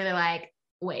students where they're like,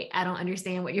 wait, I don't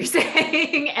understand what you're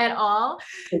saying at all.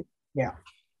 Yeah.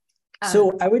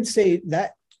 So I would say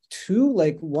that too,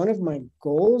 like, one of my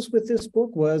goals with this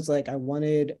book was, like, I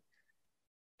wanted,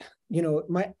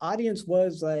 my audience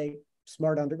was like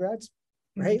smart undergrads,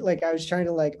 right? Mm-hmm. Like, I was trying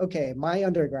to, like, okay, my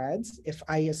undergrads, if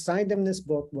I assigned them this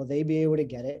book, will they be able to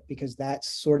get it? Because that's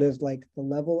sort of like the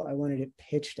level I wanted it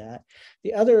pitched at.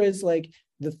 The other is like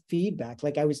the feedback.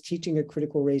 Like, I was teaching a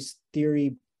critical race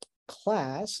theory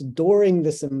class during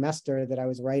the semester that I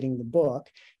was writing the book.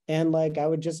 And, like, I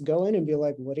would just go in and be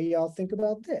like, what do y'all think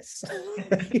about this?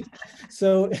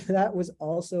 So that was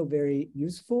also very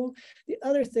useful. The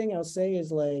other thing I'll say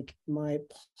is, like, my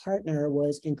partner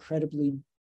was incredibly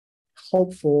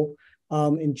helpful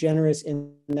and generous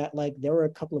in that, like, there were a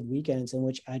couple of weekends in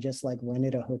which I just, like,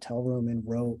 rented a hotel room and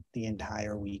wrote the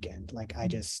entire weekend. Like, I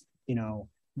just,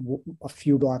 a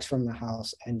few blocks from the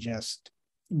house, and just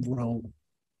wrote,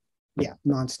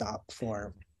 nonstop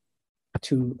for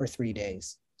 2 or 3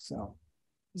 days. So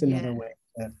it's another way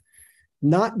to,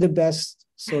 not the best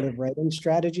sort of writing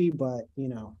strategy, but,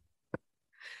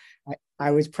 I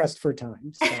was pressed for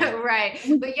time. So. Right.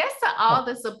 But yes to all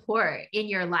the support in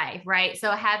your life, right?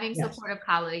 So having supportive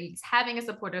colleagues, having a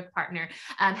supportive partner,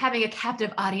 having a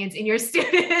captive audience in your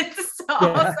students to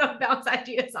also bounce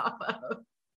ideas off of.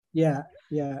 Yeah.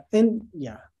 And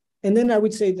then I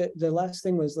would say that the last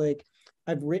thing was, like,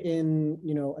 I've written,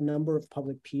 a number of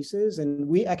public pieces, and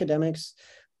we academics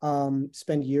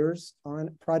spend years on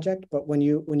a project, but when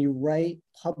you write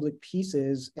public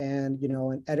pieces and,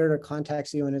 an editor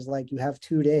contacts you and is like, you have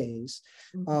 2 days,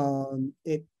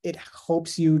 it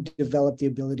helps you develop the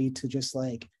ability to just,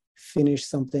 like, finish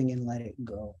something and let it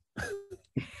go.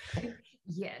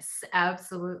 Yes,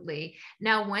 absolutely.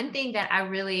 Now, one thing that I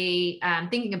really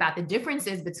thinking about the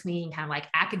differences between kind of like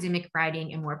academic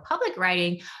writing and more public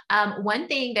writing, one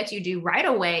thing that you do right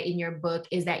away in your book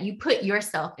is that you put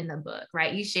yourself in the book,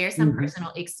 right? You share some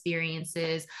personal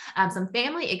experiences, some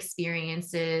family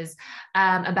experiences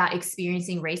about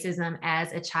experiencing racism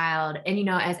as a child. And,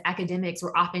 as academics,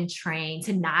 we're often trained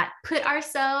to not put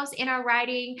ourselves in our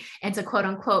writing and to quote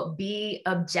unquote be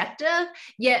objective,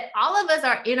 yet all of us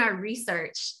are in our research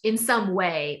in some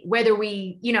way, whether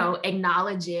we,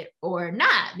 acknowledge it or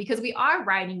not, because we are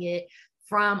writing it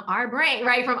from our brain,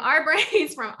 right? From our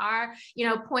brains, from our,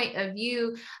 point of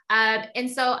view.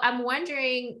 And so I'm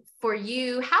wondering for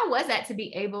you, how was that to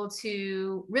be able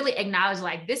to really acknowledge,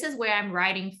 like, this is where I'm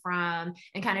writing from,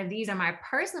 and kind of these are my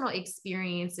personal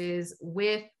experiences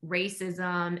with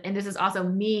racism. And this is also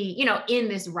me, in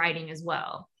this writing as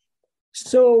well.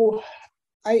 So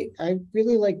I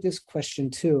really like this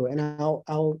question too, and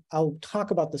I'll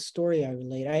talk about the story I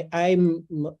relate. I'm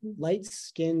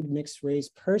light-skinned mixed race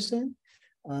person.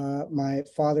 My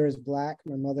father is Black,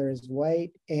 my mother is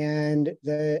white, and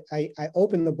I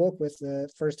opened the book with the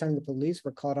first time the police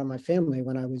were called on my family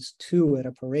when I was 2 at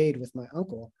a parade with my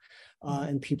uncle,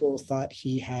 and people thought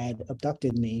he had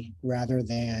abducted me rather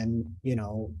than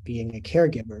being a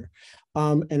caregiver,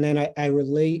 and then I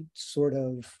relate sort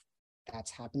of.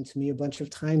 That's happened to me a bunch of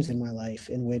times in my life,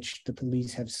 in which the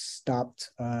police have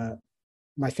stopped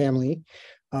my family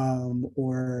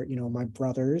or my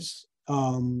brothers,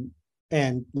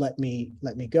 and let me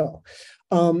go.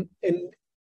 And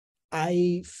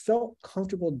I felt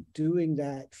comfortable doing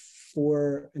that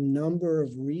for a number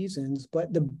of reasons,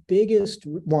 but the biggest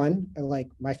one, like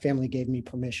my family gave me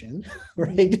permission,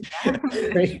 right?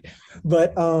 Right.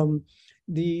 But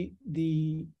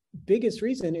the biggest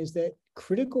reason is that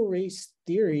critical race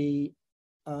theory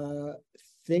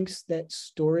thinks that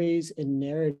stories and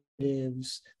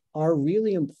narratives are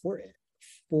really important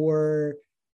for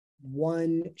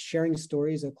one, sharing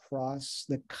stories across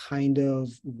the kind of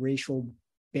racial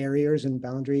barriers and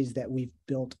boundaries that we've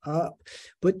built up,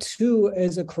 but two,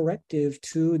 as a corrective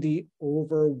to the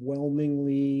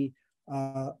overwhelmingly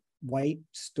white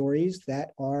stories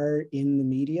that are in the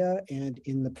media and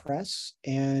in the press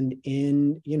and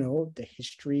in the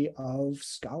history of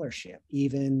scholarship,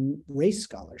 even race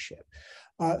scholarship.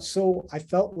 So I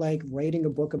felt like writing a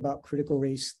book about critical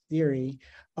race theory.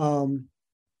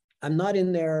 I'm not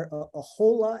in there a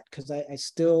whole lot because I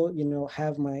still,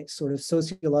 have my sort of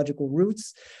sociological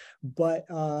roots, but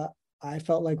I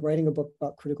felt like writing a book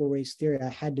about critical race theory, I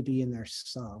had to be in there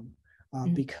some,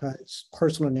 because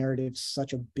personal narrative is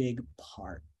such a big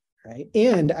part, right?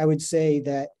 And I would say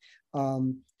that,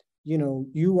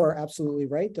 you are absolutely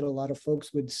right that a lot of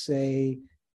folks would say,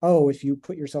 oh, if you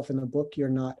put yourself in the book, you're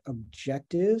not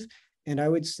objective. And I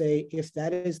would say, if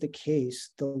that is the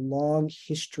case, the long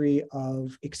history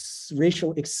of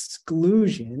racial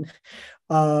exclusion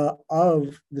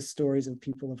of the stories of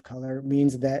people of color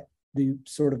means that the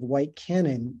sort of white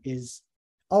canon is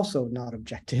also not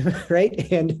objective,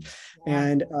 right?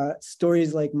 And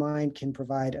stories like mine can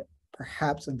provide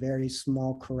perhaps a very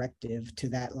small corrective to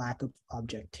that lack of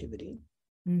objectivity.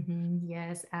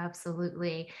 Yes,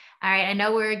 absolutely. All right. I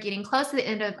know we're getting close to the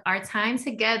end of our time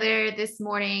together this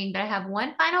morning, but I have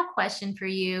one final question for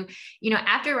you.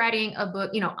 After writing a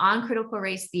book, on critical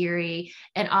race theory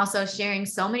and also sharing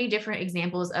so many different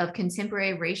examples of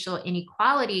contemporary racial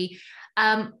inequality,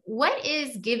 what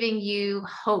is giving you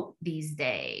hope these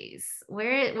days?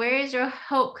 Where is your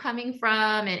hope coming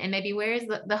from? And maybe where is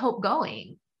the hope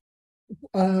going?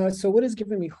 So what is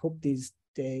giving me hope these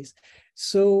days?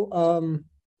 So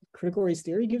critical race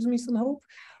theory gives me some hope.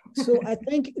 So I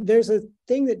think there's a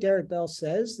thing that Derek Bell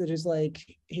says that is like,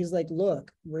 he's like, look,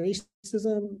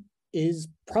 racism is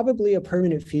probably a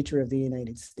permanent feature of the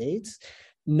United States.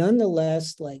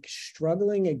 Nonetheless, like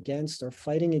struggling against or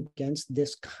fighting against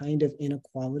this kind of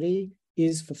inequality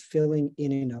is fulfilling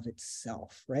in and of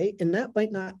itself, right? And that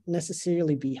might not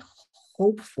necessarily be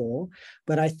hopeful,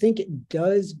 but I think it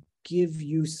does give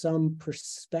you some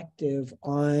perspective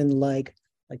on like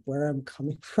where I'm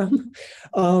coming from.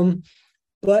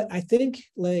 But I think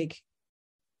like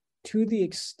to the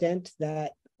extent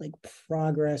that like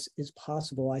progress is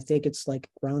possible, I think it's like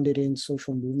grounded in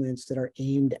social movements that are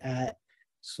aimed at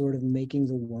sort of making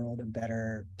the world a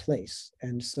better place.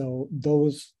 And so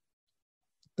those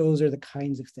are the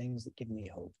kinds of things that give me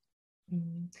hope.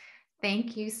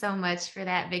 Thank you so much for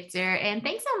that, Victor. And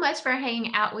thanks so much for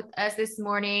hanging out with us this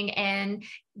morning and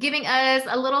giving us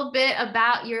a little bit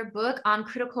about your book on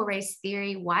critical race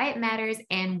theory, why it matters,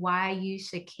 and why you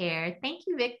should care. Thank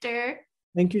you, Victor.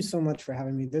 Thank you so much for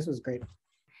having me. This was great.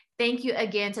 Thank you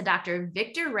again to Dr.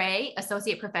 Victor Ray,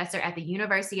 Associate Professor at the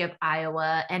University of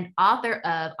Iowa and author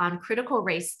of On Critical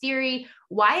Race Theory,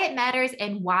 Why It Matters,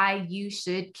 and Why You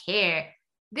Should Care.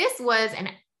 This was an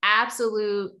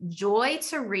absolute joy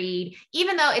to read,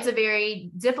 even though it's a very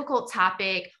difficult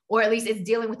topic, or at least it's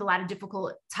dealing with a lot of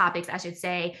difficult topics, I should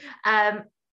say.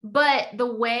 But the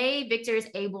way Victor is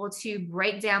able to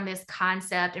break down this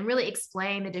concept and really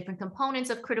explain the different components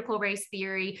of critical race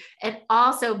theory and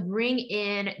also bring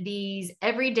in these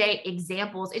everyday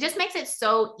examples, it just makes it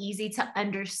so easy to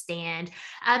understand.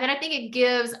 And I think it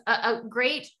gives a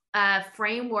great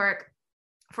framework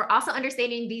for also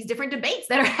understanding these different debates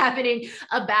that are happening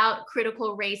about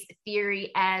critical race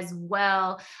theory as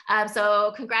well.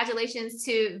 So congratulations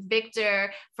to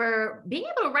Victor for being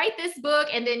able to write this book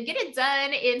and then get it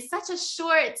done in such a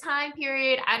short time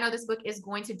period. I know this book is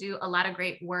going to do a lot of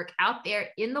great work out there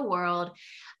in the world.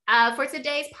 For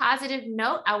today's positive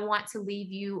note, I want to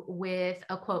leave you with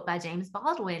a quote by James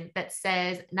Baldwin that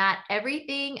says, "Not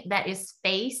everything that is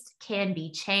faced can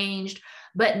be changed,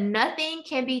 but nothing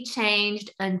can be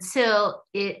changed until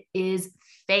it is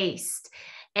faced."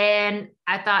 And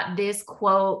I thought this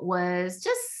quote was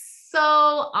just so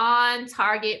on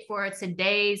target for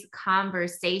today's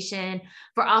conversation,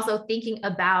 for also thinking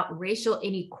about racial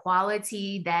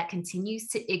inequality that continues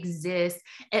to exist,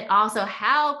 and also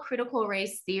how critical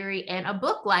race theory and a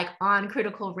book like On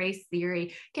Critical Race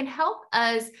Theory can help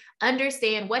us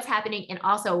understand what's happening and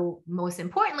also, most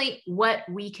importantly, what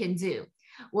we can do.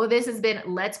 Well, this has been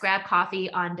Let's Grab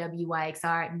Coffee on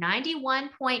WYXR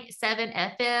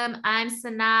 91.7 FM. I'm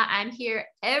SunAh. I'm here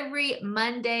every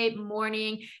Monday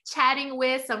morning chatting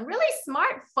with some really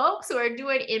smart folks who are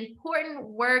doing important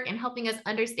work and helping us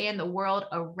understand the world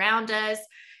around us.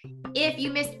 If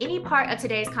you missed any part of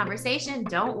today's conversation,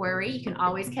 don't worry. You can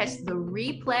always catch the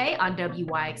replay on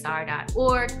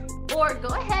WYXR.org, or go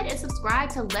ahead and subscribe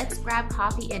to Let's Grab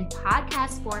Coffee in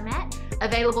podcast format,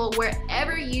 available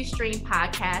wherever you stream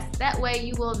podcasts. That way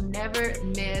you will never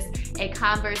miss a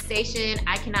conversation.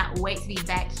 I cannot wait to be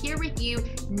back here with you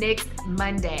next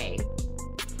Monday.